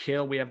kind of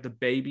kill. We have the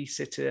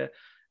babysitter,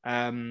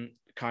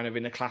 kind of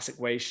in a classic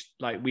way.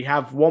 Like we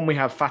have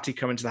Fatty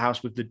come into the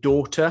house with the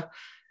daughter,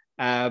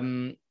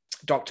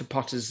 Dr.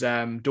 Potter's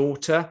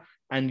daughter,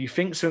 and you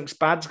think something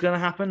bad's going to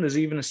happen. There's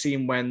even a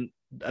scene when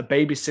a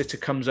babysitter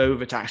comes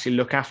over to actually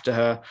look after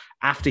her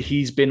after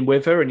he's been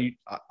with her. And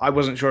I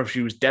wasn't sure if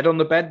she was dead on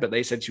the bed, but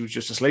they said she was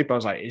just asleep. I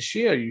was like, is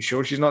she? Are you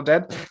sure she's not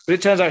dead? But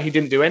it turns out he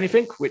didn't do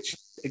anything, which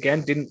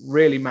again, didn't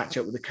really match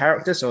up with the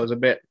character. So I was a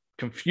bit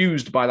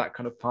confused by that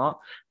kind of part,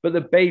 but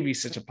the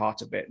babysitter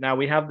part of it. Now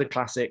we have the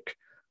classic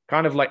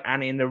kind of like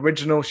Annie in the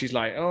original. She's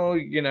like, oh,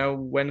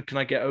 when can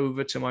I get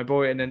over to my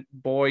boy? And then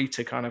boy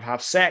to kind of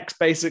have sex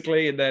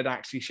basically. And then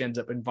actually she ends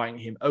up inviting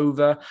him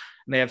over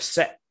and they have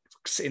sex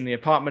in the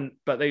apartment,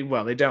 but they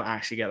don't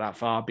actually get that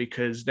far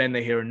because then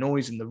they hear a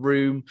noise in the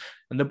room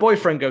and the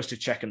boyfriend goes to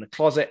check in the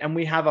closet. And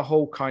we have a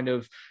whole kind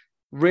of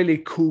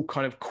really cool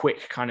kind of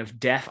quick kind of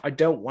death. I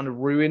don't want to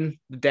ruin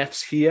the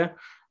deaths here.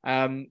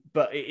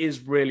 But it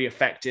is really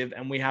effective.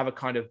 And we have a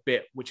kind of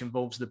bit which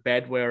involves the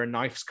bed where a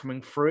knife's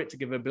coming through it to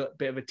give a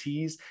bit of a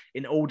tease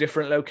in all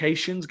different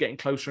locations, getting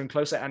closer and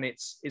closer. And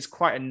it's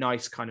quite a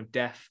nice kind of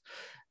death.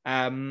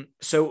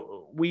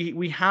 So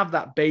we have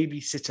that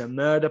babysitter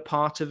murder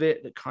part of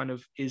it that kind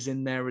of is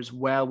in there as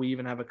well. We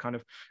even have a kind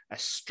of a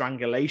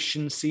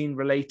strangulation scene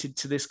related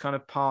to this kind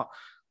of part,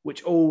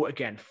 which all,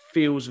 again,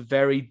 feels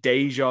very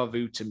deja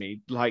vu to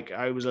me. Like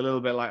I was a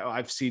little bit like, oh,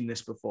 I've seen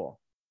this before.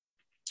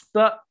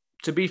 But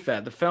to be fair,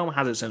 the film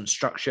has its own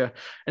structure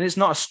and it's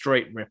not a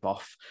straight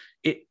ripoff.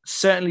 It's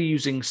certainly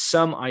using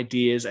some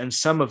ideas and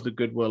some of the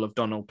goodwill of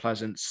Donald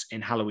Pleasence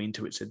in Halloween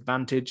to its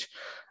advantage.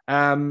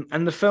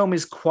 And the film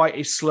is quite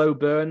a slow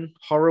burn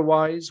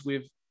horror-wise.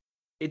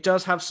 It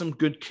does have some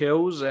good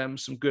kills,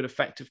 some good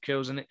effective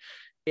kills, and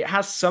it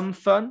has some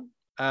fun.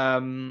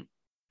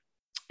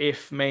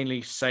 If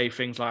mainly say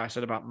things like I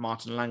said about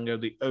Martin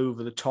Lango, the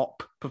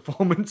over-the-top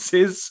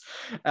performances.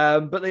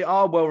 But they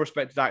are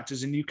well-respected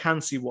actors, and you can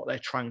see what they're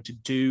trying to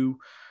do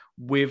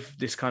with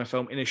this kind of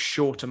film in a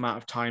short amount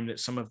of time that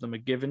some of them are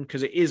given,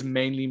 because it is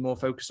mainly more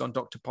focused on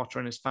Dr. Potter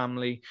and his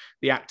family.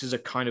 The actors are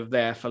kind of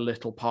there for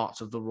little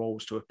parts of the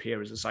roles to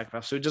appear as a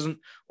psychopath. So it doesn't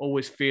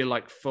always feel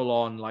like full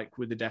on like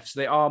with the deaths.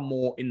 They are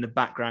more in the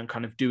background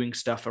kind of doing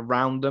stuff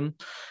around them.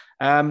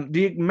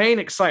 The main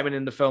excitement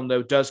in the film,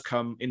 though, does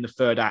come in the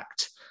third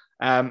act.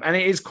 And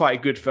it is quite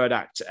a good third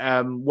act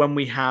when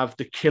we have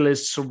the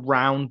killers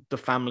surround the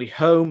family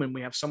home and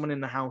we have someone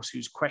in the house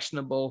who's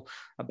questionable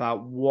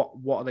about what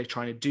are they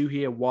trying to do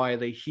here? Why are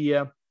they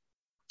here?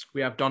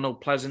 We have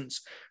Donald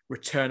Pleasance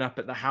return up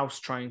at the house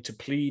trying to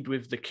plead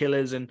with the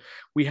killers, and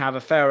we have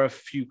a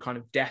few kind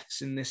of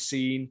deaths in this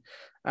scene.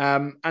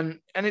 And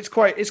it's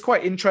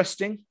quite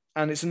interesting.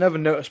 And it's another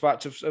noticeable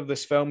aspect of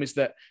this film is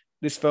that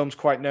this film's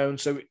quite known.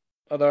 So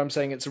although I'm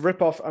saying it's a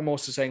ripoff, I'm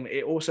also saying that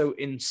it also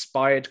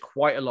inspired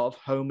quite a lot of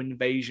home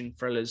invasion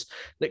thrillers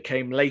that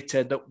came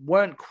later that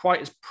weren't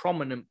quite as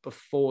prominent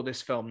before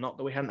this film. Not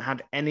that we hadn't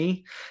had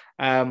any.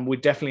 We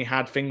definitely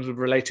had things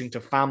relating to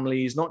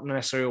families, not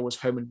necessarily always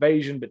home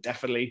invasion, but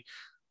definitely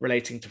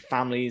relating to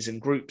families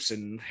and groups,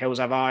 and Hills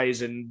Have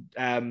Eyes and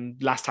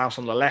Last House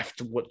on the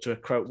Left, to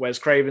quote Wes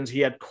Cravens.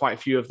 He had quite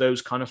a few of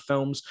those kind of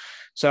films.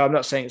 So I'm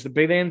not saying it's the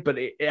billion, but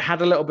it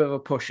had a little bit of a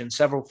push, and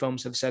several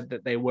films have said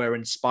that they were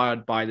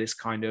inspired by this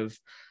kind of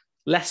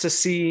lesser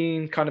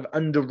seen, kind of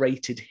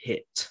underrated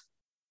hit.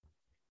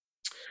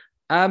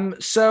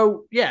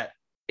 So yeah,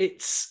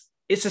 it's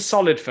a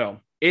solid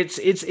film.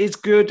 It's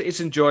good, it's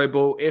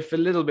enjoyable, it's a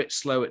little bit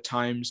slow at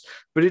times,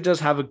 but it does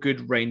have a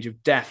good range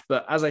of depth.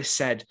 But as I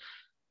said,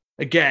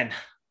 again,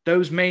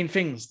 those main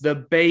things, the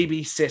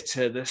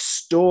babysitter, the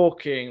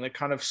stalking, the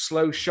kind of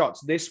slow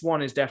shots. This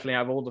one is definitely,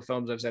 out of all the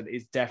films I've said,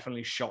 is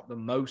definitely shot the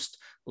most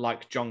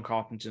like John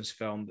Carpenter's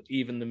film.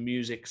 Even the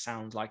music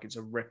sounds like it's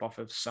a ripoff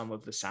of some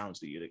of the sounds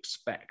that you'd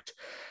expect.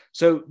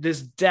 So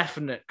there's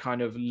definite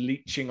kind of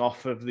leeching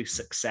off of the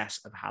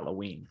success of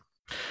Halloween.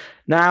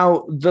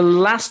 Now, the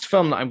last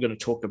film that I'm going to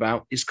talk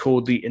about is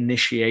called The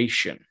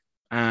Initiation.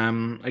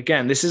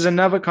 Again, this is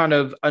another kind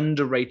of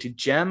underrated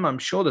gem. I'm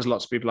sure there's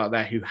lots of people out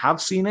there who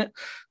have seen it,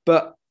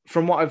 but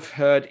from what I've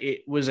heard,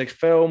 it was a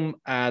film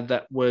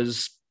that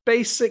was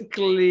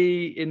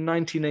basically in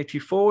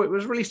 1984. It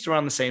was released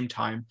around the same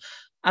time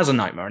as A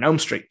Nightmare on Elm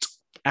Street,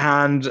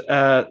 and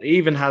it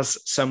even has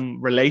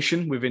some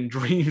relation within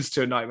Dreams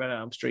to A Nightmare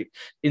on Elm Street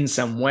in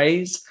some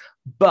ways,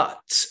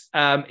 but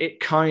it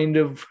kind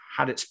of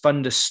had its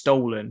thunder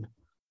stolen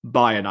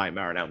by A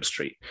Nightmare on Elm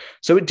Street.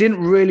 So it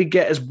didn't really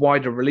get as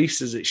wide a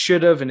release as it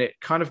should have, and it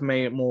kind of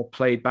made it more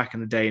played back in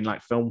the day in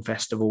like film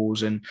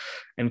festivals and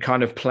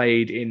kind of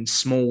played in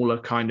smaller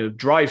kind of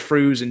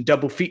drive-throughs and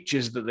double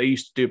features that they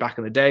used to do back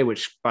in the day,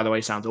 which, by the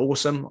way, sounds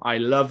awesome. I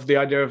love the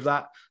idea of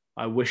that.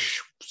 I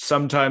wish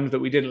sometimes that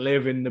we didn't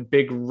live in the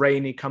big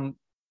rainy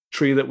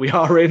country that we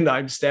are in, that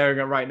I'm staring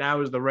at right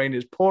now as the rain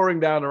is pouring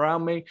down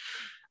around me.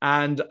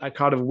 And I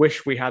kind of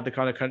wish we had the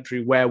kind of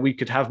country where we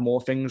could have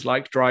more things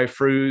like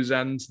drive-throughs,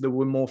 and there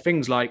were more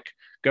things like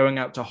going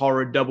out to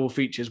horror double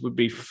features would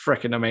be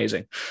freaking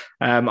amazing.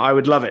 I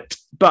would love it.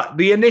 But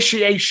The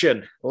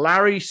Initiation,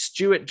 Larry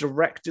Stewart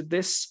directed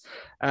this.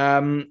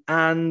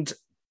 And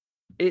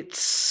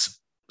it's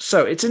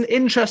an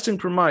interesting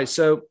premise.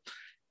 So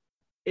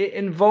it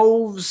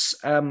involves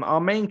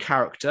our main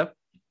character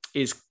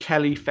is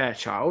Kelly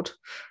Fairchild,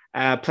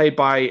 played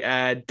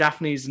by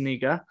Daphne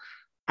Zuniga.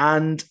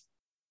 And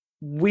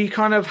we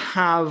kind of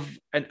have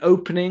an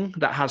opening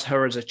that has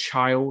her as a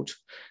child,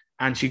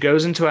 and she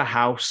goes into a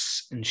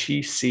house and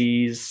she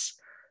sees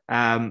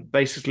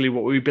basically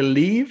what we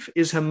believe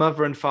is her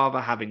mother and father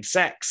having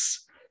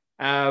sex.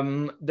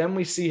 Then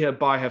we see her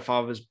by her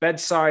father's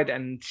bedside,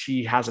 and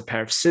she has a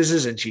pair of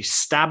scissors and she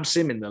stabs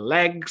him in the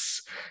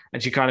legs,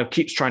 and she kind of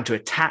keeps trying to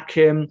attack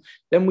him.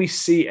 Then we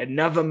see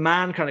another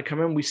man kind of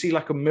come in. We see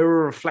like a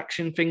mirror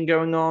reflection thing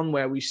going on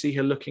where we see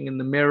her looking in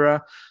the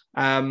mirror.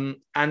 And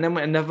then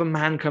another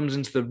man comes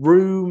into the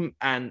room,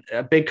 and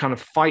a big kind of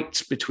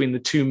fight between the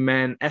two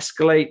men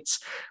escalates,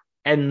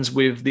 ends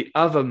with the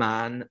other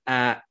man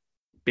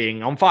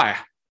being on fire,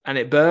 and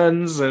it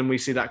burns, and we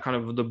see that kind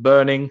of the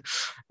burning.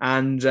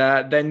 And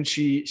then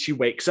she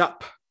wakes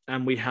up,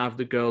 and we have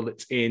the girl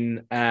that's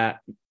in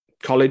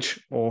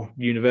college or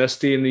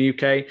university in the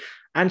UK.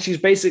 And she's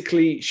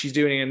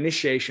doing an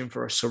initiation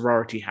for a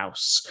sorority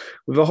house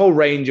with a whole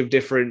range of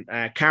different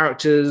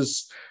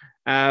characters.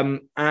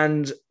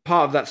 And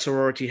part of that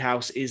sorority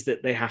house is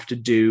that they have to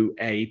do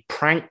a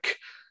prank.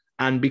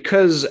 And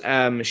because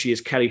she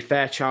is Kelly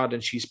Fairchild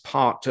and she's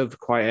part of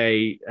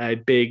quite a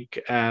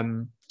big,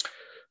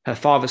 her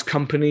father's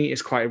company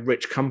is quite a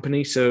rich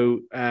company. So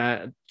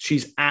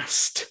she's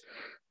asked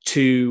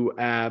to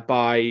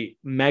by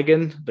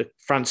Megan, the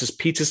Frances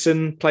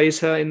Peterson plays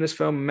her in this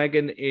film.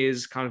 Megan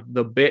is kind of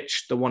the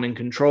bitch, the one in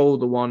control,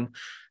 the one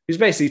who's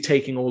basically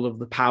taking all of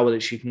the power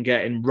that she can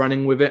get and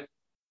running with it.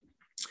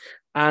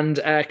 And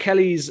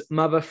Kelly's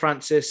mother,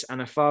 Frances,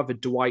 and her father,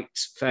 Dwight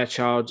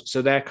Fairchild,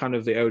 so they're kind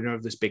of the owner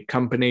of this big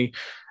company.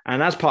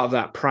 And as part of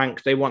that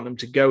prank, they want them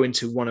to go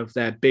into one of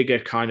their bigger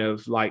kind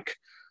of like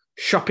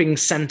shopping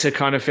center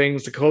kind of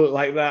things, to call it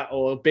like that,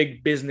 or a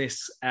big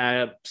business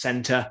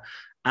center.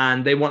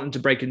 And they want them to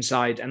break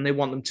inside, and they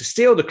want them to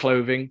steal the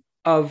clothing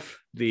of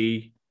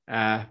the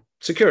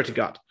security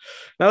guard.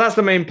 Now, that's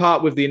the main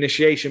part with the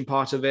initiation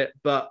part of it,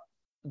 but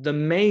the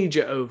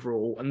major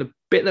overall and the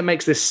bit that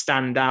makes this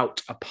stand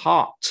out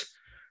apart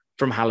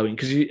from Halloween,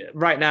 because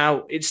right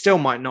now it still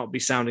might not be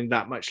sounding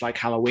that much like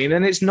Halloween,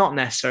 and it's not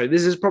necessary.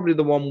 This is probably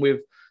the one with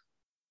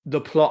the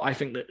plot I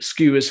think that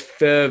skewers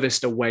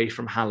furthest away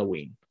from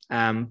Halloween,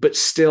 but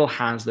still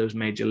has those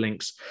major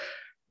links.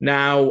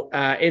 Now,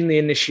 in the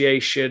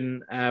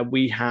initiation,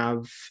 we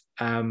have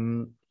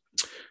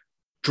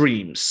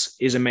dreams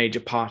is a major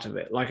part of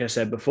it. Like I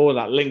said before,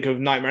 that link of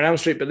Nightmare on Elm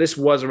Street, but this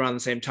was around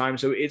the same time.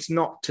 So it's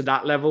not to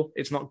that level.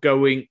 It's not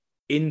going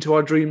into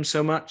our dreams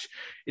so much.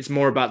 It's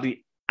more about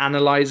the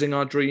analyzing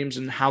our dreams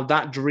and how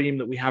that dream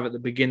that we have at the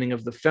beginning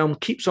of the film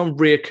keeps on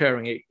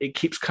reoccurring. It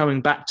keeps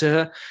coming back to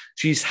her.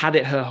 She's had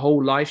it her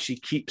whole life. She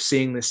keeps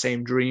seeing the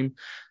same dream.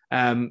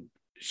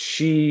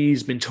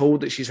 She's been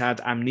told that she's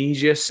had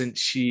amnesia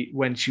since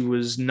when she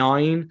was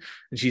 9,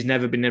 and she's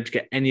never been able to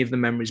get any of the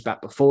memories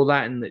back before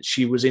that, and that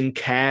she was in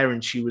care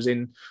and she was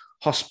in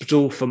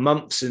hospital for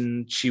months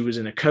and she was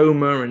in a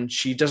coma and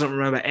she doesn't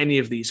remember any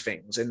of these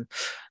things. And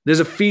there's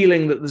a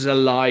feeling that there's a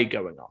lie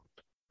going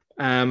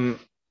on.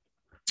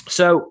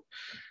 So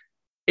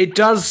it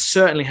does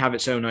certainly have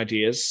its own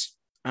ideas,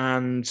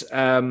 and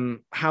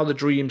how the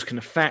dreams can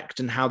affect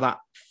and how that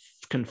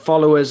can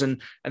follow us,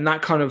 and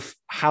that kind of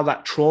how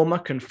that trauma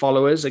can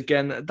follow us.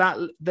 Again, that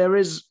there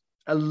is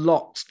a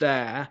lot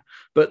there,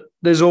 but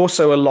there's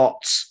also a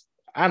lot,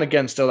 and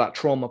again, still that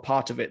trauma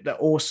part of it that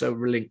also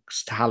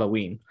links to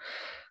Halloween.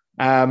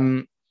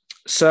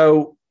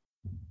 So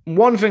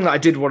one thing that I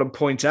did want to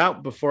point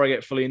out before I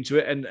get fully into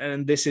it,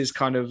 and this is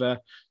kind of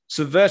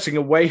subverting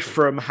away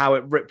from how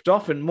it ripped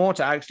off and more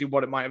to actually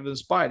what it might have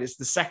inspired. It's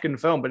the second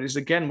film, but it's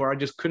again where I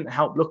just couldn't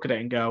help look at it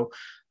and go,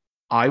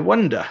 I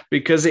wonder,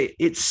 because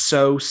it's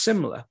so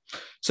similar.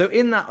 So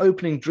in that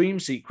opening dream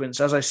sequence,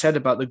 as I said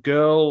about the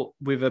girl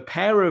with a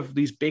pair of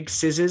these big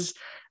scissors,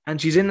 and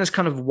she's in this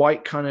kind of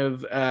white kind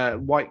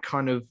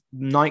of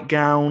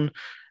nightgown,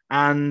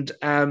 and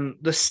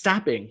the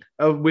stabbing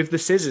with the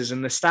scissors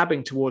and the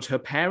stabbing towards her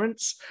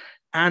parents.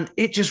 And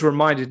it just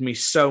reminded me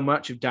so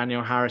much of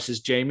Danielle Harris's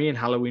Jamie in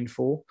Halloween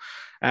 4.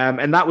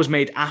 And that was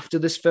made after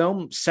this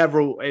film,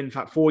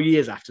 4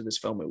 years after this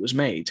film it was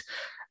made.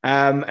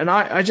 And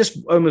I just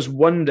almost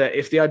wonder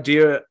if the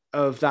idea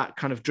of that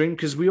kind of dream,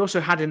 because we also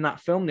had in that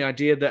film the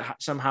idea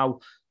that somehow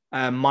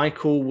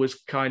Michael was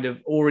kind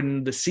of, or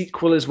in the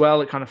sequel as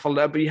well, it kind of followed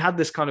up, but you had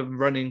this kind of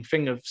running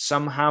thing of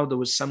somehow there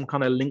was some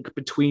kind of link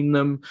between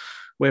them,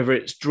 whether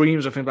it's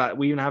dreams or things like that.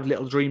 We even have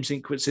little dream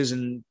sequences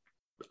and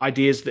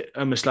ideas that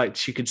almost like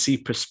she could see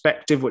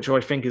perspective, which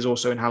I think is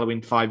also in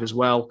Halloween 5 as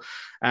well.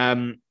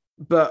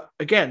 But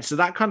again, so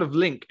that kind of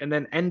link, and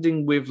then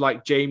ending with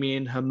like Jamie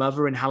and her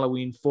mother in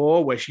Halloween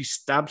 4, where she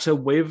stabs her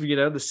with,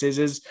 the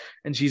scissors,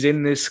 and she's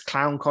in this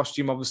clown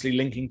costume, obviously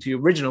linking to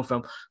the original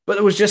film. But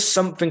there was just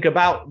something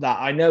about that.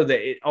 I know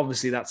that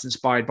obviously that's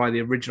inspired by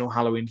the original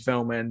Halloween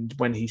film, and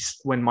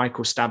when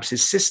Michael stabs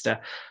his sister.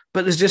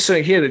 But there's just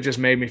something here that just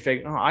made me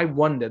think, I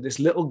wonder, this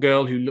little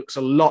girl who looks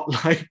a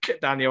lot like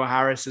Danielle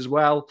Harris as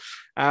well.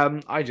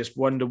 I just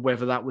wonder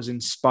whether that was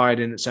inspired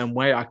in its own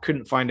way. I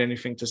couldn't find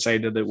anything to say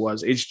that it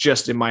was. It's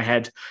just in my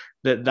head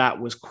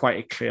that was quite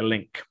a clear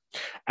link.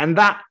 And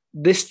that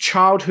this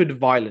childhood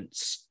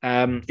violence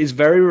is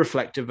very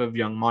reflective of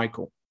young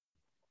Michael.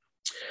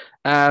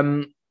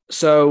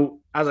 So,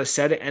 as I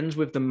said, it ends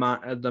with the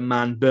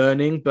man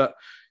burning, but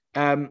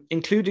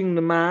including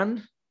the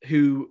man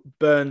who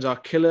burns our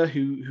killer,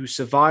 who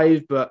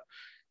survived, but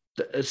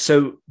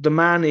so the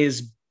man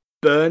is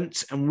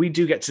burnt, and we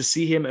do get to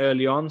see him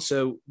early on.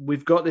 So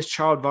we've got this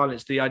child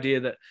violence, the idea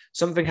that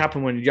something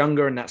happened when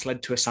younger, and that's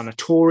led to a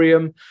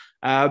sanatorium.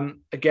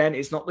 Again,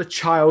 it's not the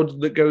child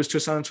that goes to a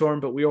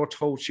sanatorium, but we are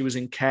told she was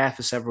in care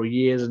for several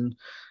years and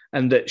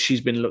that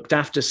she's been looked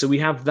after. So we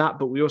have that,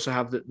 but we also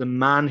have that the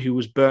man who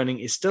was burning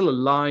is still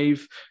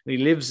alive, and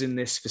he lives in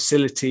this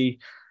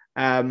facility.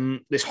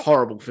 This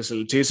horrible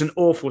facility. It's an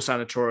awful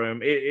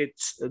sanatorium.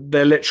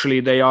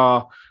 They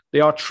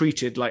are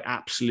treated like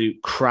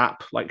absolute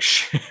crap, like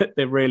shit.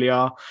 They really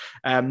are.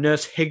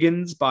 Nurse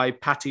Higgins by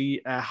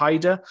Patty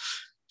Hyder,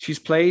 she's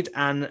played,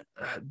 and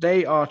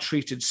they are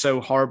treated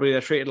so horribly. They're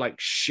treated like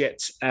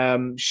shit.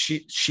 They're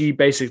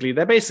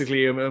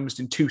basically almost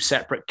in two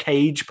separate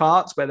cage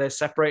parts where they're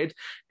separated,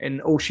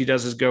 and all she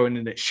does is go in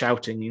and it's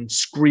shouting and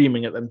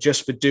screaming at them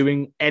just for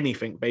doing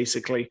anything,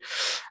 basically.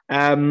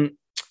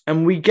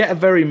 And we get a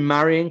very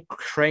Marion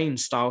Crane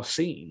style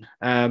scene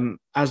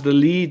as the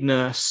lead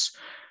nurse,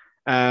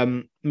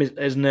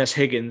 as Nurse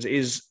Higgins,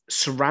 is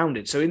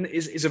surrounded. So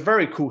it's a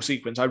very cool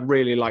sequence. I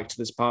really liked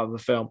this part of the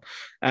film.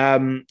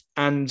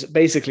 And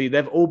basically,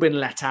 they've all been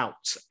let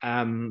out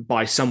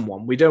by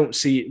someone. We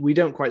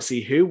don't quite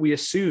see who. We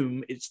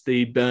assume it's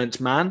the burnt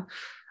man.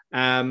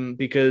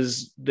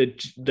 Because the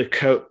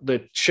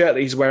shirt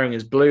that he's wearing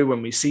is blue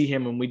when we see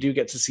him, and we do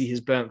get to see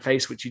his burnt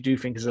face, which you do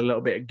think is a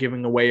little bit of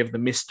giving away of the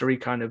mystery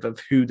kind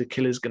of who the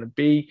killer is going to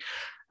be.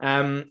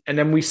 And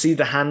then we see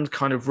the hand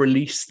kind of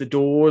release the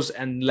doors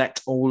and let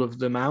all of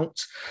them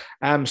out,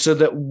 so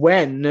that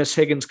when Nurse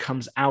Higgins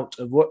comes out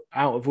of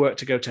work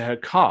to go to her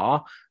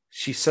car,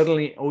 she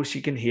suddenly, all she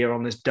can hear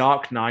on this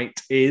dark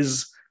night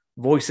is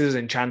voices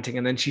and chanting,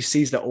 and then she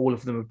sees that all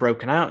of them have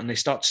broken out and they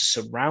start to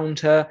surround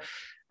her.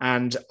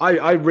 And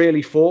I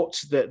really thought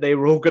that they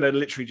were all going to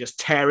literally just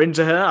tear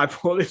into her. I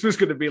thought this was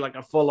going to be like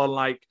a full on,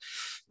 like,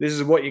 this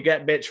is what you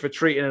get, bitch, for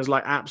treating us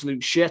like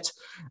absolute shit.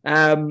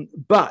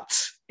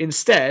 But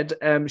instead,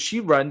 she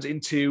runs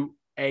into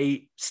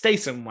a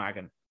station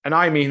wagon. And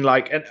I mean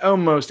like an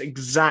almost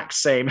exact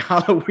same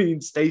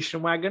Halloween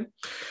station wagon.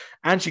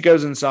 And she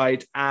goes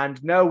inside,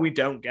 and no, we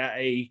don't get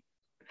a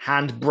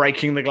hand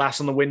breaking the glass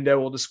on the window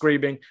or the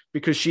screaming,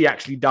 because she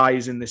actually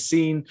dies in this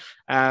scene.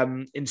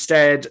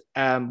 Instead,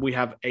 we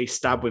have a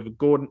stab with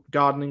a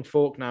gardening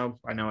fork. Now,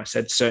 I know I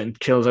said certain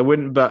kills I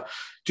wouldn't, but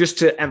just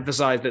to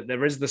emphasize that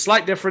there is the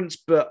slight difference,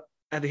 but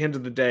at the end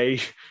of the day,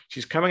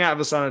 she's coming out of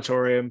a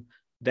sanatorium.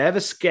 They've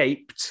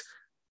escaped.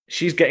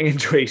 She's getting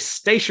into a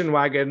station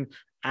wagon,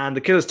 and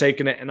the killer's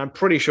taken it. And I'm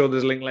pretty sure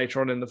there's a link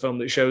later on in the film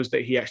that shows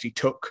that he actually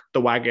took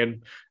the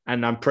wagon.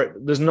 And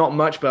there's not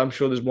much, but I'm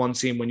sure there's one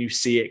scene when you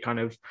see it kind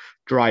of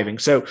driving.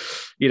 So,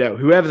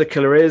 whoever the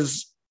killer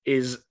is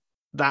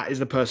that is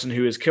the person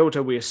who has killed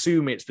her. We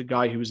assume it's the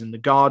guy who was in the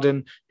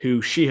garden,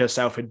 who she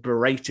herself had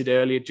berated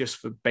earlier just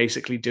for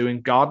basically doing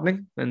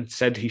gardening, and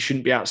said he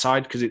shouldn't be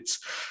outside because it's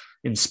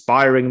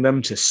inspiring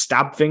them to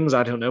stab things.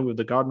 I don't know, with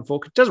the garden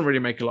fork. It doesn't really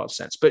make a lot of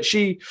sense, but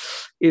she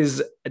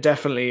is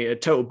definitely a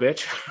total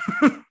bitch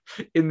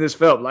in this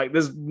film. Like,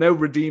 there's no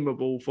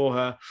redeemable for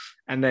her,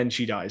 and then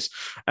she dies.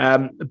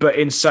 But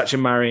in such a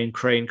Marion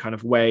Crane kind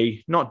of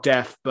way, not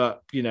death,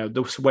 but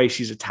the way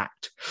she's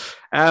attacked.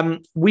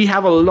 We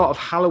have a lot of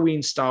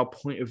Halloween style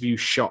point of view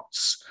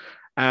shots.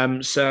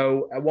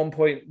 So at one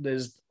point,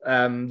 there's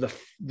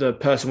the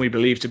person we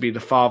believe to be the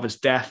father's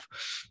death.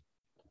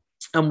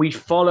 And we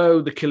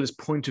follow the killer's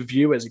point of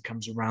view as he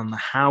comes around the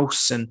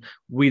house. And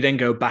we then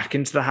go back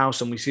into the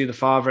house and we see the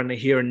father, and they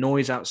hear a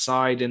noise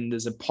outside, and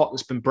there's a pot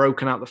that's been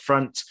broken out the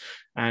front.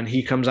 And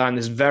he comes out in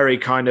this very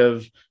kind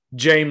of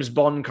James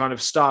Bond kind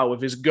of style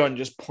with his gun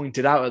just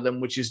pointed out at them,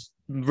 which is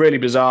really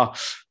bizarre.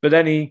 But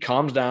then he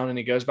calms down and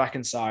he goes back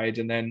inside,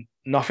 and then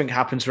nothing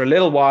happens for a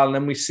little while. And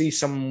then we see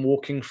someone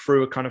walking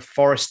through a kind of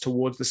forest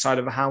towards the side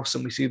of the house,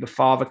 and we see the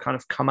father kind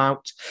of come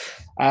out.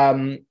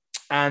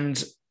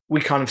 And we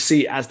kind of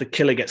see as the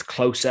killer gets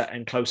closer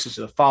and closer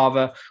to the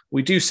father,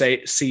 we do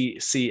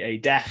see a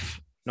death.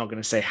 Not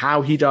going to say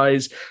how he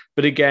dies,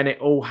 but again, it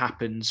all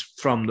happens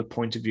from the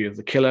point of view of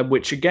the killer,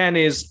 which again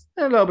is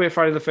a little bit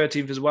Friday the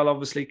 13th as well,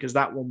 obviously, because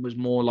that one was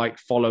more like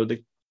follow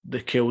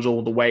the kills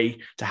all the way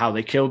to how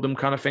they killed them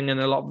kind of thing in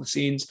a lot of the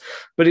scenes.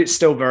 But it's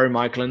still very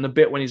Michael. And the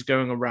bit when he's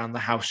going around the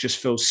house just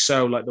feels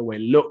so like the way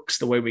it looks,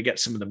 the way we get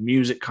some of the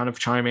music kind of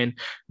chime in,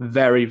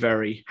 very,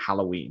 very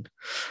Halloween.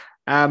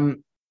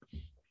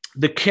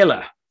 The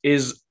killer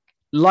is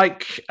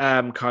like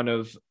kind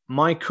of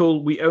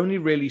Michael. We only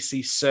really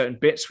see certain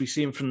bits. We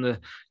see him from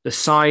the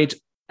side.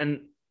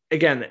 And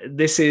again,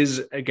 this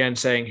is again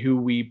saying who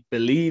we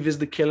believe is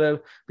the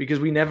killer, because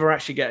we never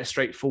actually get a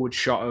straightforward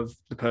shot of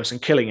the person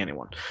killing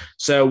anyone.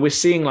 So we're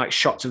seeing like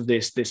shots of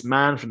this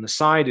man from the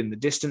side in the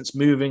distance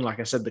moving, like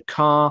I said, the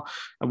car,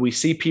 and we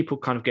see people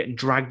kind of getting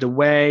dragged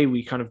away.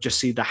 We kind of just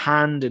see the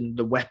hand and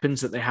the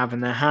weapons that they have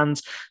in their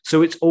hands.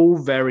 So it's all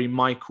very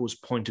Michael's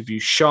point of view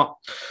shot.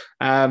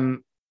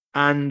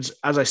 And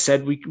as I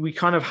said, we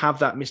kind of have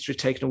that mystery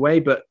taken away,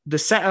 but the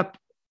setup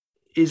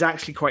is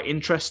actually quite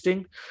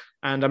interesting.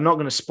 And I'm not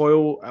going to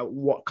spoil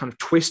what kind of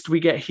twist we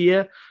get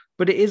here,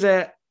 but it is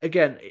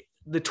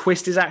the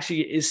twist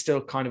is still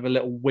kind of a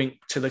little wink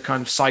to the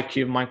kind of psyche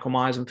of Michael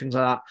Myers and things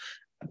like that.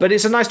 But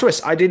it's a nice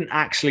twist. I didn't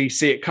actually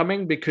see it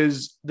coming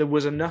because there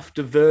was enough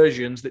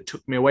diversions that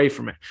took me away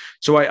from it.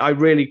 So I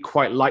really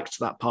quite liked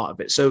that part of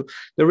it. So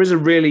there is a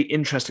really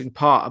interesting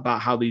part about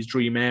how these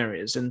dream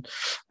areas, and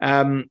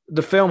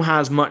the film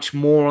has much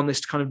more on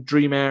this kind of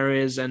dream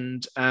areas,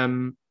 and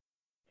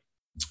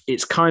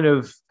it's kind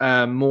of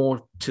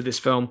more to this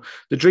film.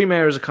 The dream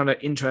areas are kind of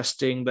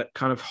interesting, that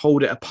kind of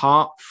hold it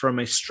apart from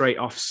a straight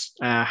off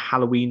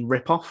Halloween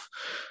ripoff.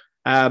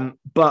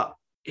 But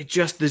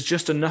there's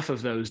just enough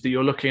of those that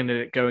you're looking at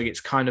it going,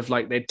 it's kind of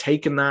like they'd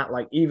taken that,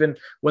 like even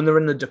when they're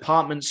in the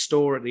department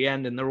store at the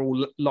end and they're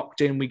all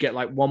locked in, we get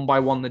like one by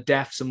one the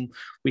deaths, and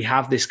we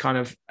have this kind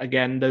of,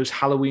 again, those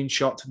Halloween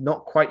shots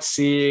not quite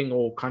seeing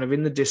or kind of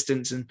in the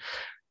distance, and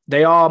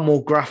they are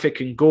more graphic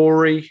and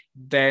gory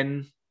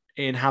than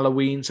in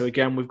Halloween. So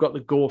again, we've got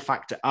the gore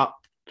factor up.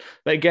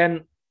 But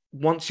again,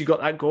 once you got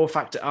that gore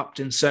factor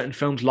upped in certain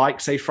films like,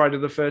 say, Friday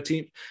the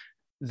 13th,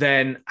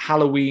 then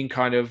Halloween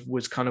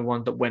was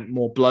one that went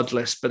more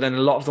bloodless. But then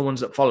a lot of the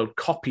ones that followed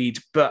copied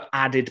but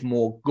added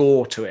more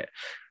gore to it,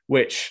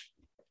 which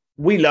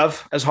we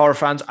love as horror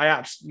fans.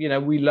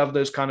 We love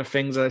those kind of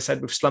things. As I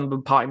said, with Slumber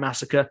Party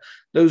Massacre,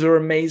 those are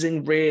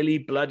amazing, really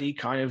bloody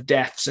kind of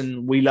deaths,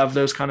 and we love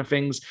those kind of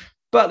things.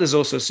 But there's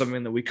also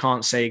something that we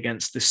can't say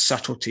against the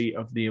subtlety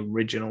of the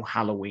original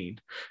Halloween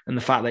and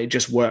the fact that it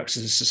just works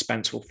as a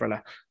suspenseful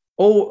thriller.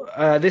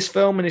 This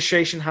film,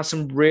 Initiation, has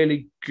some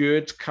really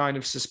good kind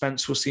of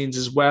suspenseful scenes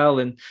as well,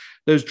 and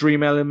those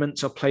dream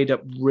elements are played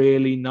up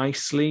really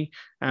nicely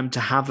to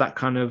have that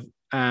kind of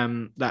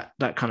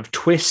that kind of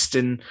twist,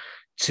 and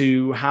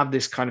to have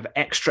this kind of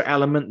extra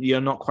element that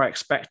you're not quite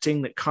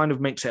expecting that kind of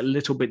makes it a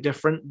little bit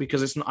different,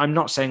 because I'm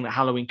not saying that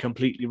Halloween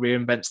completely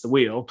reinvents the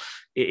wheel.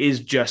 It is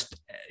just,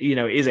 it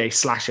is a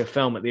slasher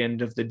film at the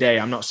end of the day.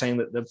 I'm not saying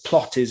that the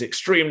plot is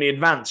extremely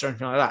advanced or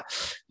anything like that,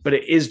 but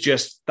it is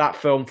just that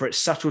film, for its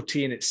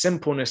subtlety and its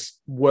simpleness,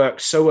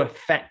 works so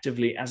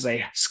effectively as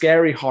a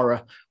scary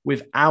horror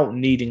without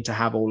needing to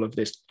have all of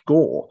this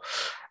gore.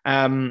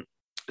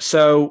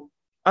 So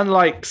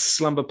unlike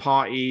Slumber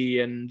Party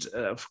and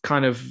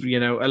kind of,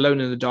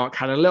 Alone in the Dark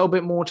had a little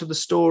bit more to the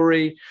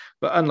story,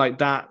 but unlike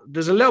that,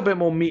 there's a little bit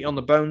more meat on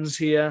the bones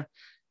here.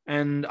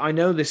 And I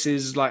know this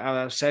is, like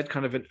I've said,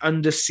 kind of an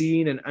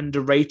underseen and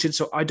underrated,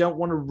 so I don't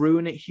want to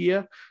ruin it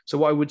here. So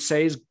what I would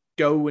say is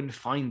go and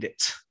find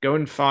it. Go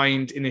and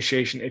find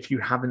Initiation if you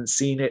haven't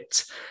seen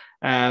it.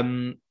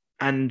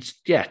 And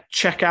yeah,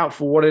 check out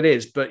for what it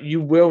is, but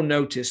you will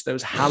notice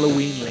those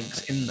Halloween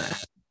links in there.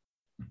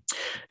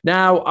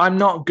 Now, I'm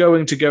not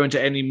going to go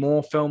into any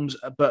more films,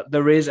 but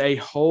there is a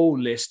whole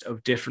list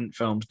of different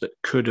films that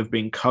could have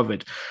been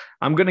covered.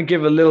 I'm going to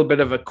give a little bit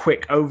of a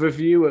quick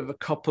overview of a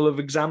couple of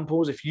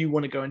examples if you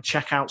want to go and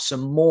check out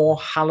some more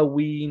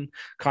Halloween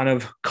kind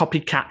of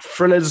copycat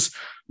thrillers,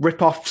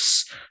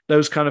 rip-offs,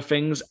 those kind of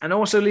things, and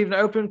also leave it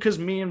open because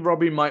me and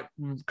Robbie might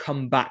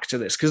come back to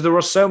this, because there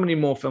are so many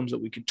more films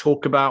that we could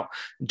talk about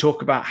and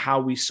talk about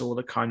how we saw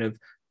the kind of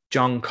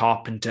John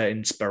Carpenter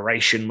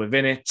inspiration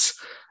within it,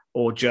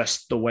 or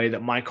just the way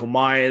that Michael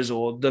Myers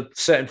or the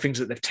certain things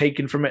that they've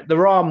taken from it.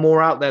 There are more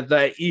out there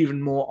that are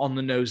even more on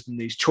the nose than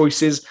these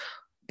choices,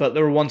 but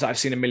there are ones that I've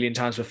seen a million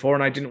times before,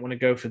 and I didn't want to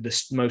go for the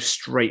most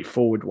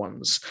straightforward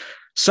ones.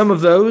 Some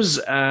of those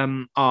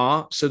are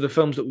the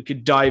films that we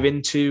could dive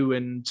into,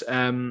 and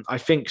I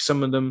think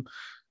some of them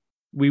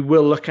we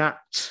will look at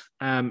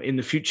in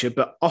the future,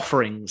 but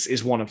Offerings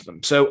is one of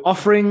them. So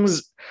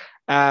Offerings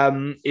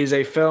is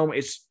a film.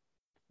 It's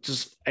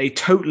just a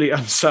totally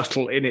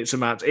unsubtle in its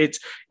amount.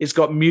 It's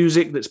got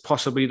music that's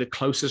possibly the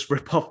closest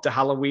rip-off to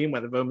Halloween,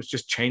 where they've almost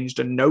just changed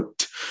a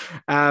note.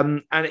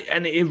 And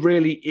it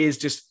really is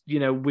just,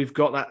 we've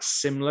got that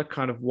similar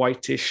kind of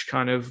whitish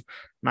kind of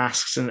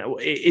masks, and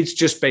it's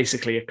just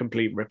basically a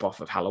complete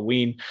rip-off of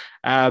Halloween.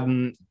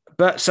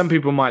 But some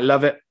people might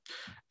love it.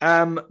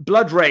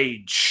 Blood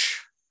Rage.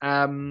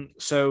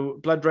 So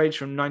Blood Rage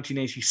from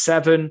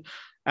 1987.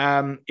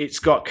 It's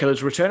got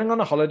killers returning on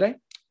a holiday.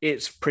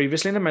 It's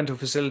previously in a mental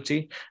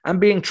facility and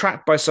being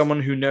tracked by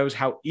someone who knows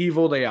how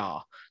evil they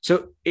are.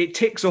 So it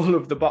ticks all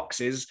of the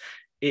boxes.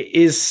 It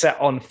is set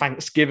on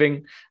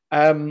Thanksgiving.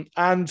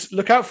 And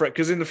look out for it,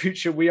 because in the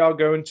future we are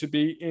going to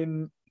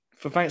be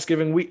for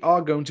Thanksgiving, we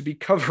are going to be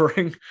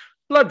covering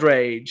Blood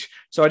Rage.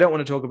 So I don't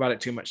want to talk about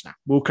it too much now.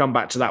 We'll come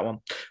back to that one.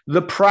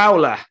 The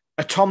Prowler,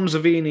 a Tom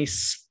Savini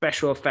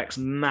special effects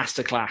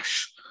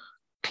masterclass.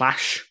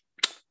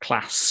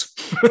 Class.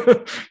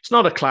 It's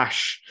not a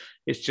clash.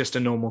 It's just a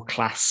normal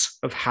class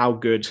of how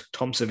good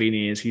Tom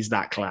Savini is. He's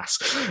that class.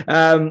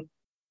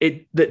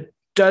 That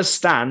does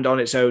stand on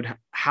its own.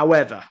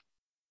 However,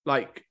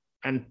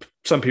 and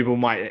some people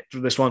might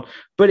do this one,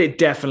 but it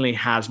definitely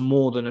has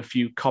more than a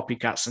few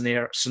copycat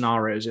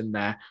scenarios in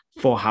there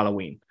for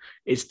Halloween.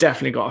 It's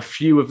definitely got a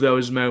few of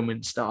those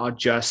moments that are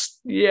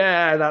just,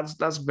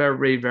 that's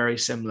very, very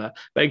similar.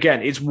 But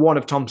again, it's one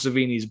of Tom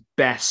Savini's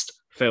best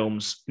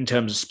films in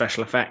terms of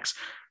special effects.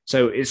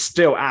 So it's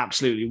still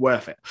absolutely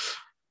worth it.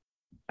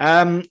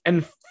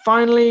 And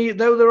finally,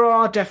 though there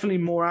are definitely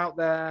more out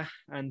there,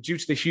 and due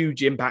to the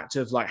huge impact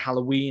of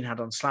Halloween had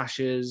on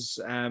slashers,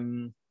 there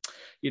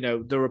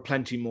are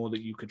plenty more that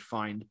you could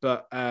find.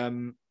 But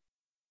another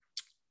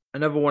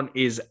one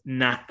is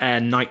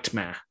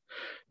Nightmare.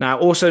 Now,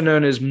 also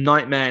known as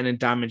Nightmare in a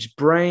Damaged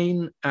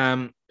Brain,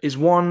 is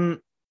one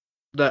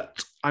that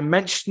I'm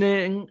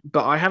mentioning,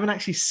 but I haven't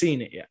actually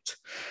seen it yet.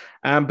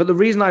 But the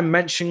reason I'm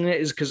mentioning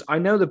it is because I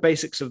know the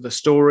basics of the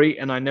story,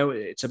 and I know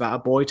it's about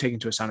a boy taken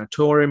to a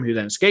sanatorium who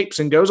then escapes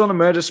and goes on a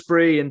murder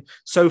spree, and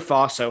so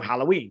far, so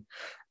Halloween.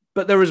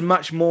 But there is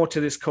much more to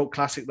this cult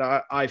classic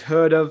that I've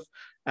heard of,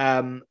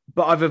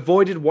 but I've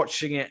avoided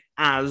watching it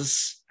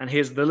and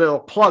here's the little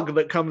plug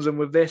that comes in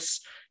with this,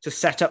 to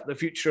set up the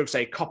future of,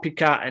 say,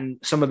 Copycat and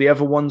some of the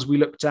other ones we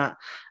looked at.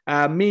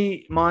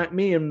 Me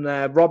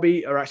and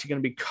Robbie are actually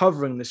going to be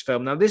covering this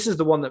film. Now, this is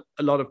the one that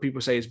a lot of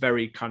people say is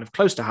very kind of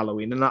close to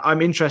Halloween, and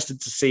I'm interested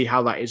to see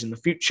how that is in the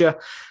future.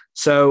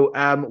 So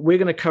we're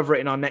going to cover it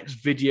in our next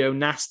Video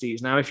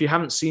Nasties. Now, if you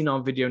haven't seen our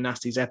Video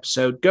Nasties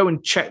episode, go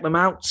and check them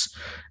out.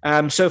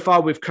 So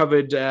far, we've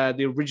covered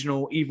the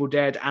original Evil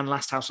Dead and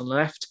Last House on the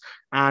Left.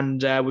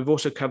 And we've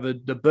also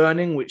covered The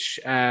Burning, which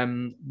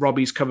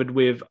Robbie's covered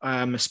with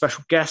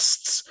special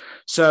guests.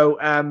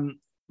 So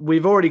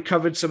we've already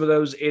covered some of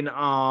those in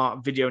our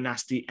Video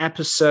Nasty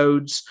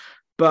episodes.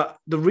 But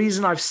the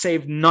reason I've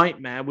saved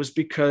Nightmare was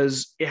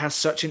because it has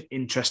such an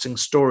interesting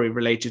story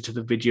related to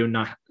the Video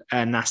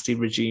Nasty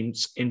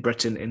regimes in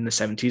Britain in the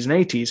 70s and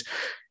 80s.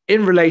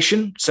 In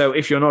relation, so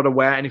if you're not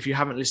aware, and if you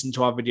haven't listened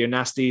to our Video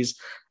Nasties,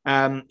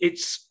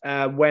 it's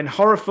when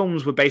horror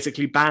films were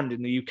basically banned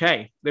in the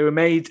UK. They were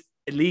made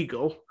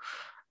illegal,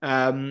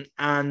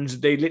 And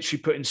they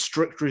literally put in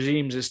strict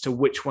regimes as to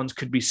which ones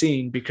could be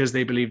seen because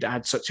they believed it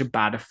had such a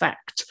bad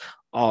effect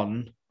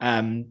on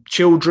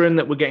children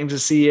that were getting to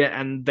see it,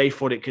 and they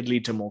thought it could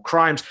lead to more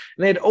crimes.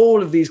 And they had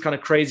all of these kind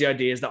of crazy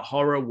ideas that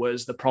horror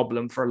was the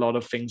problem for a lot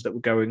of things that were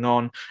going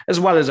on, as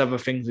well as other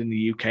things in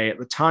the UK at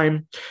the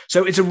time.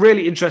 So it's a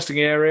really interesting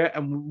area,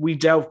 and we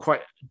delve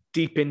quite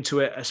deep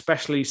into it,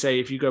 especially, say,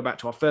 if you go back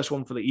to our first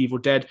one for the Evil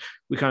Dead,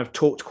 we kind of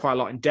talked quite a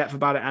lot in depth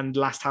about it, and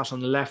Last House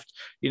on the Left,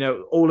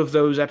 all of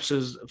those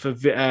episodes for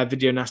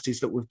Video Nasties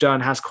that we've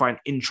done has quite an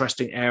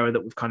interesting area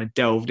that we've kind of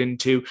delved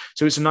into.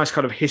 So it's a nice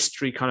kind of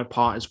history kind of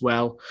part as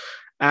well.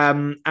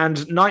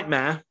 And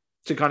Nightmare,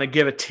 to kind of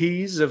give a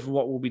tease of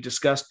what will be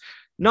discussed,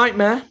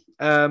 Nightmare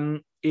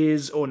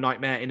or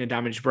Nightmare in a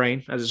Damaged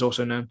Brain, as it's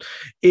also known,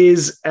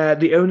 is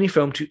the only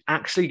film to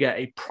actually get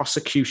a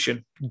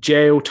prosecution,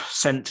 jail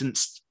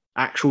sentenced,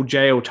 actual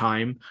jail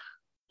time.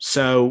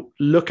 So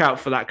look out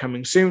for that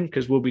coming soon,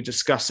 because we'll be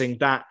discussing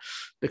that,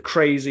 the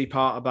crazy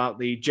part about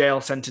the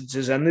jail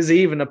sentences. And there's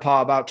even a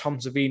part about Tom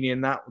Savini,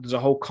 and that there's a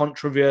whole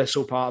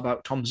controversial part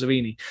about Tom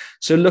Savini.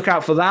 So look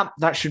out for that.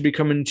 That should be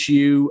coming to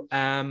you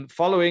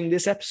following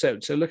this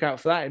episode. So look out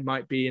for that. It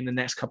might be in the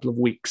next couple of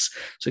weeks.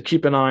 So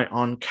keep an eye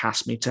on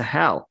Cast Me to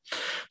Hell.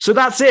 So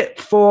that's it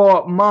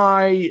for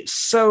my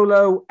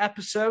solo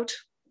episode.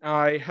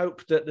 I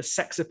hope that the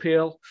sex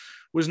appeal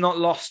was not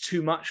lost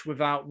too much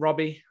without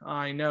Robbie.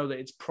 I know that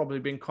it's probably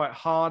been quite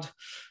hard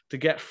to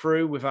get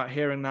through without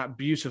hearing that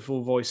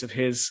beautiful voice of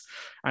his,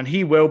 and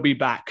he will be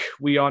back.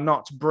 We are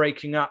not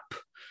breaking up.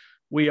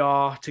 We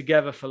are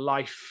together for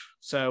life,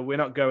 so we're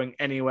not going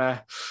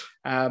anywhere.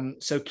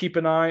 So keep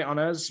an eye on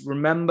us.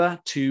 Remember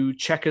to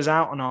check us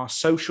out on our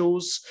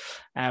socials.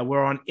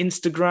 We're on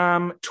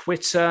Instagram,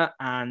 Twitter,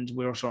 and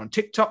we're also on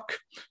TikTok.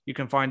 You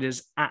can find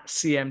us at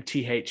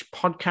CMTH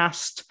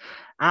Podcast.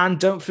 And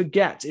don't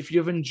forget, if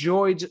you've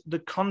enjoyed the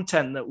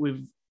content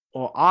that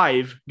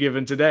I've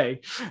given today,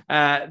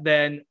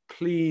 then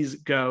please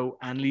go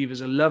and leave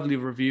us a lovely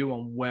review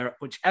on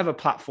whichever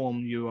platform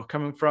you are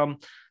coming from,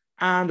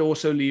 and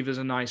also leave us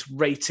a nice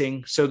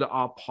rating so that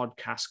our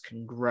podcast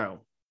can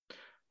grow.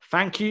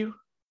 Thank you.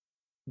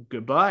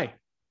 Goodbye.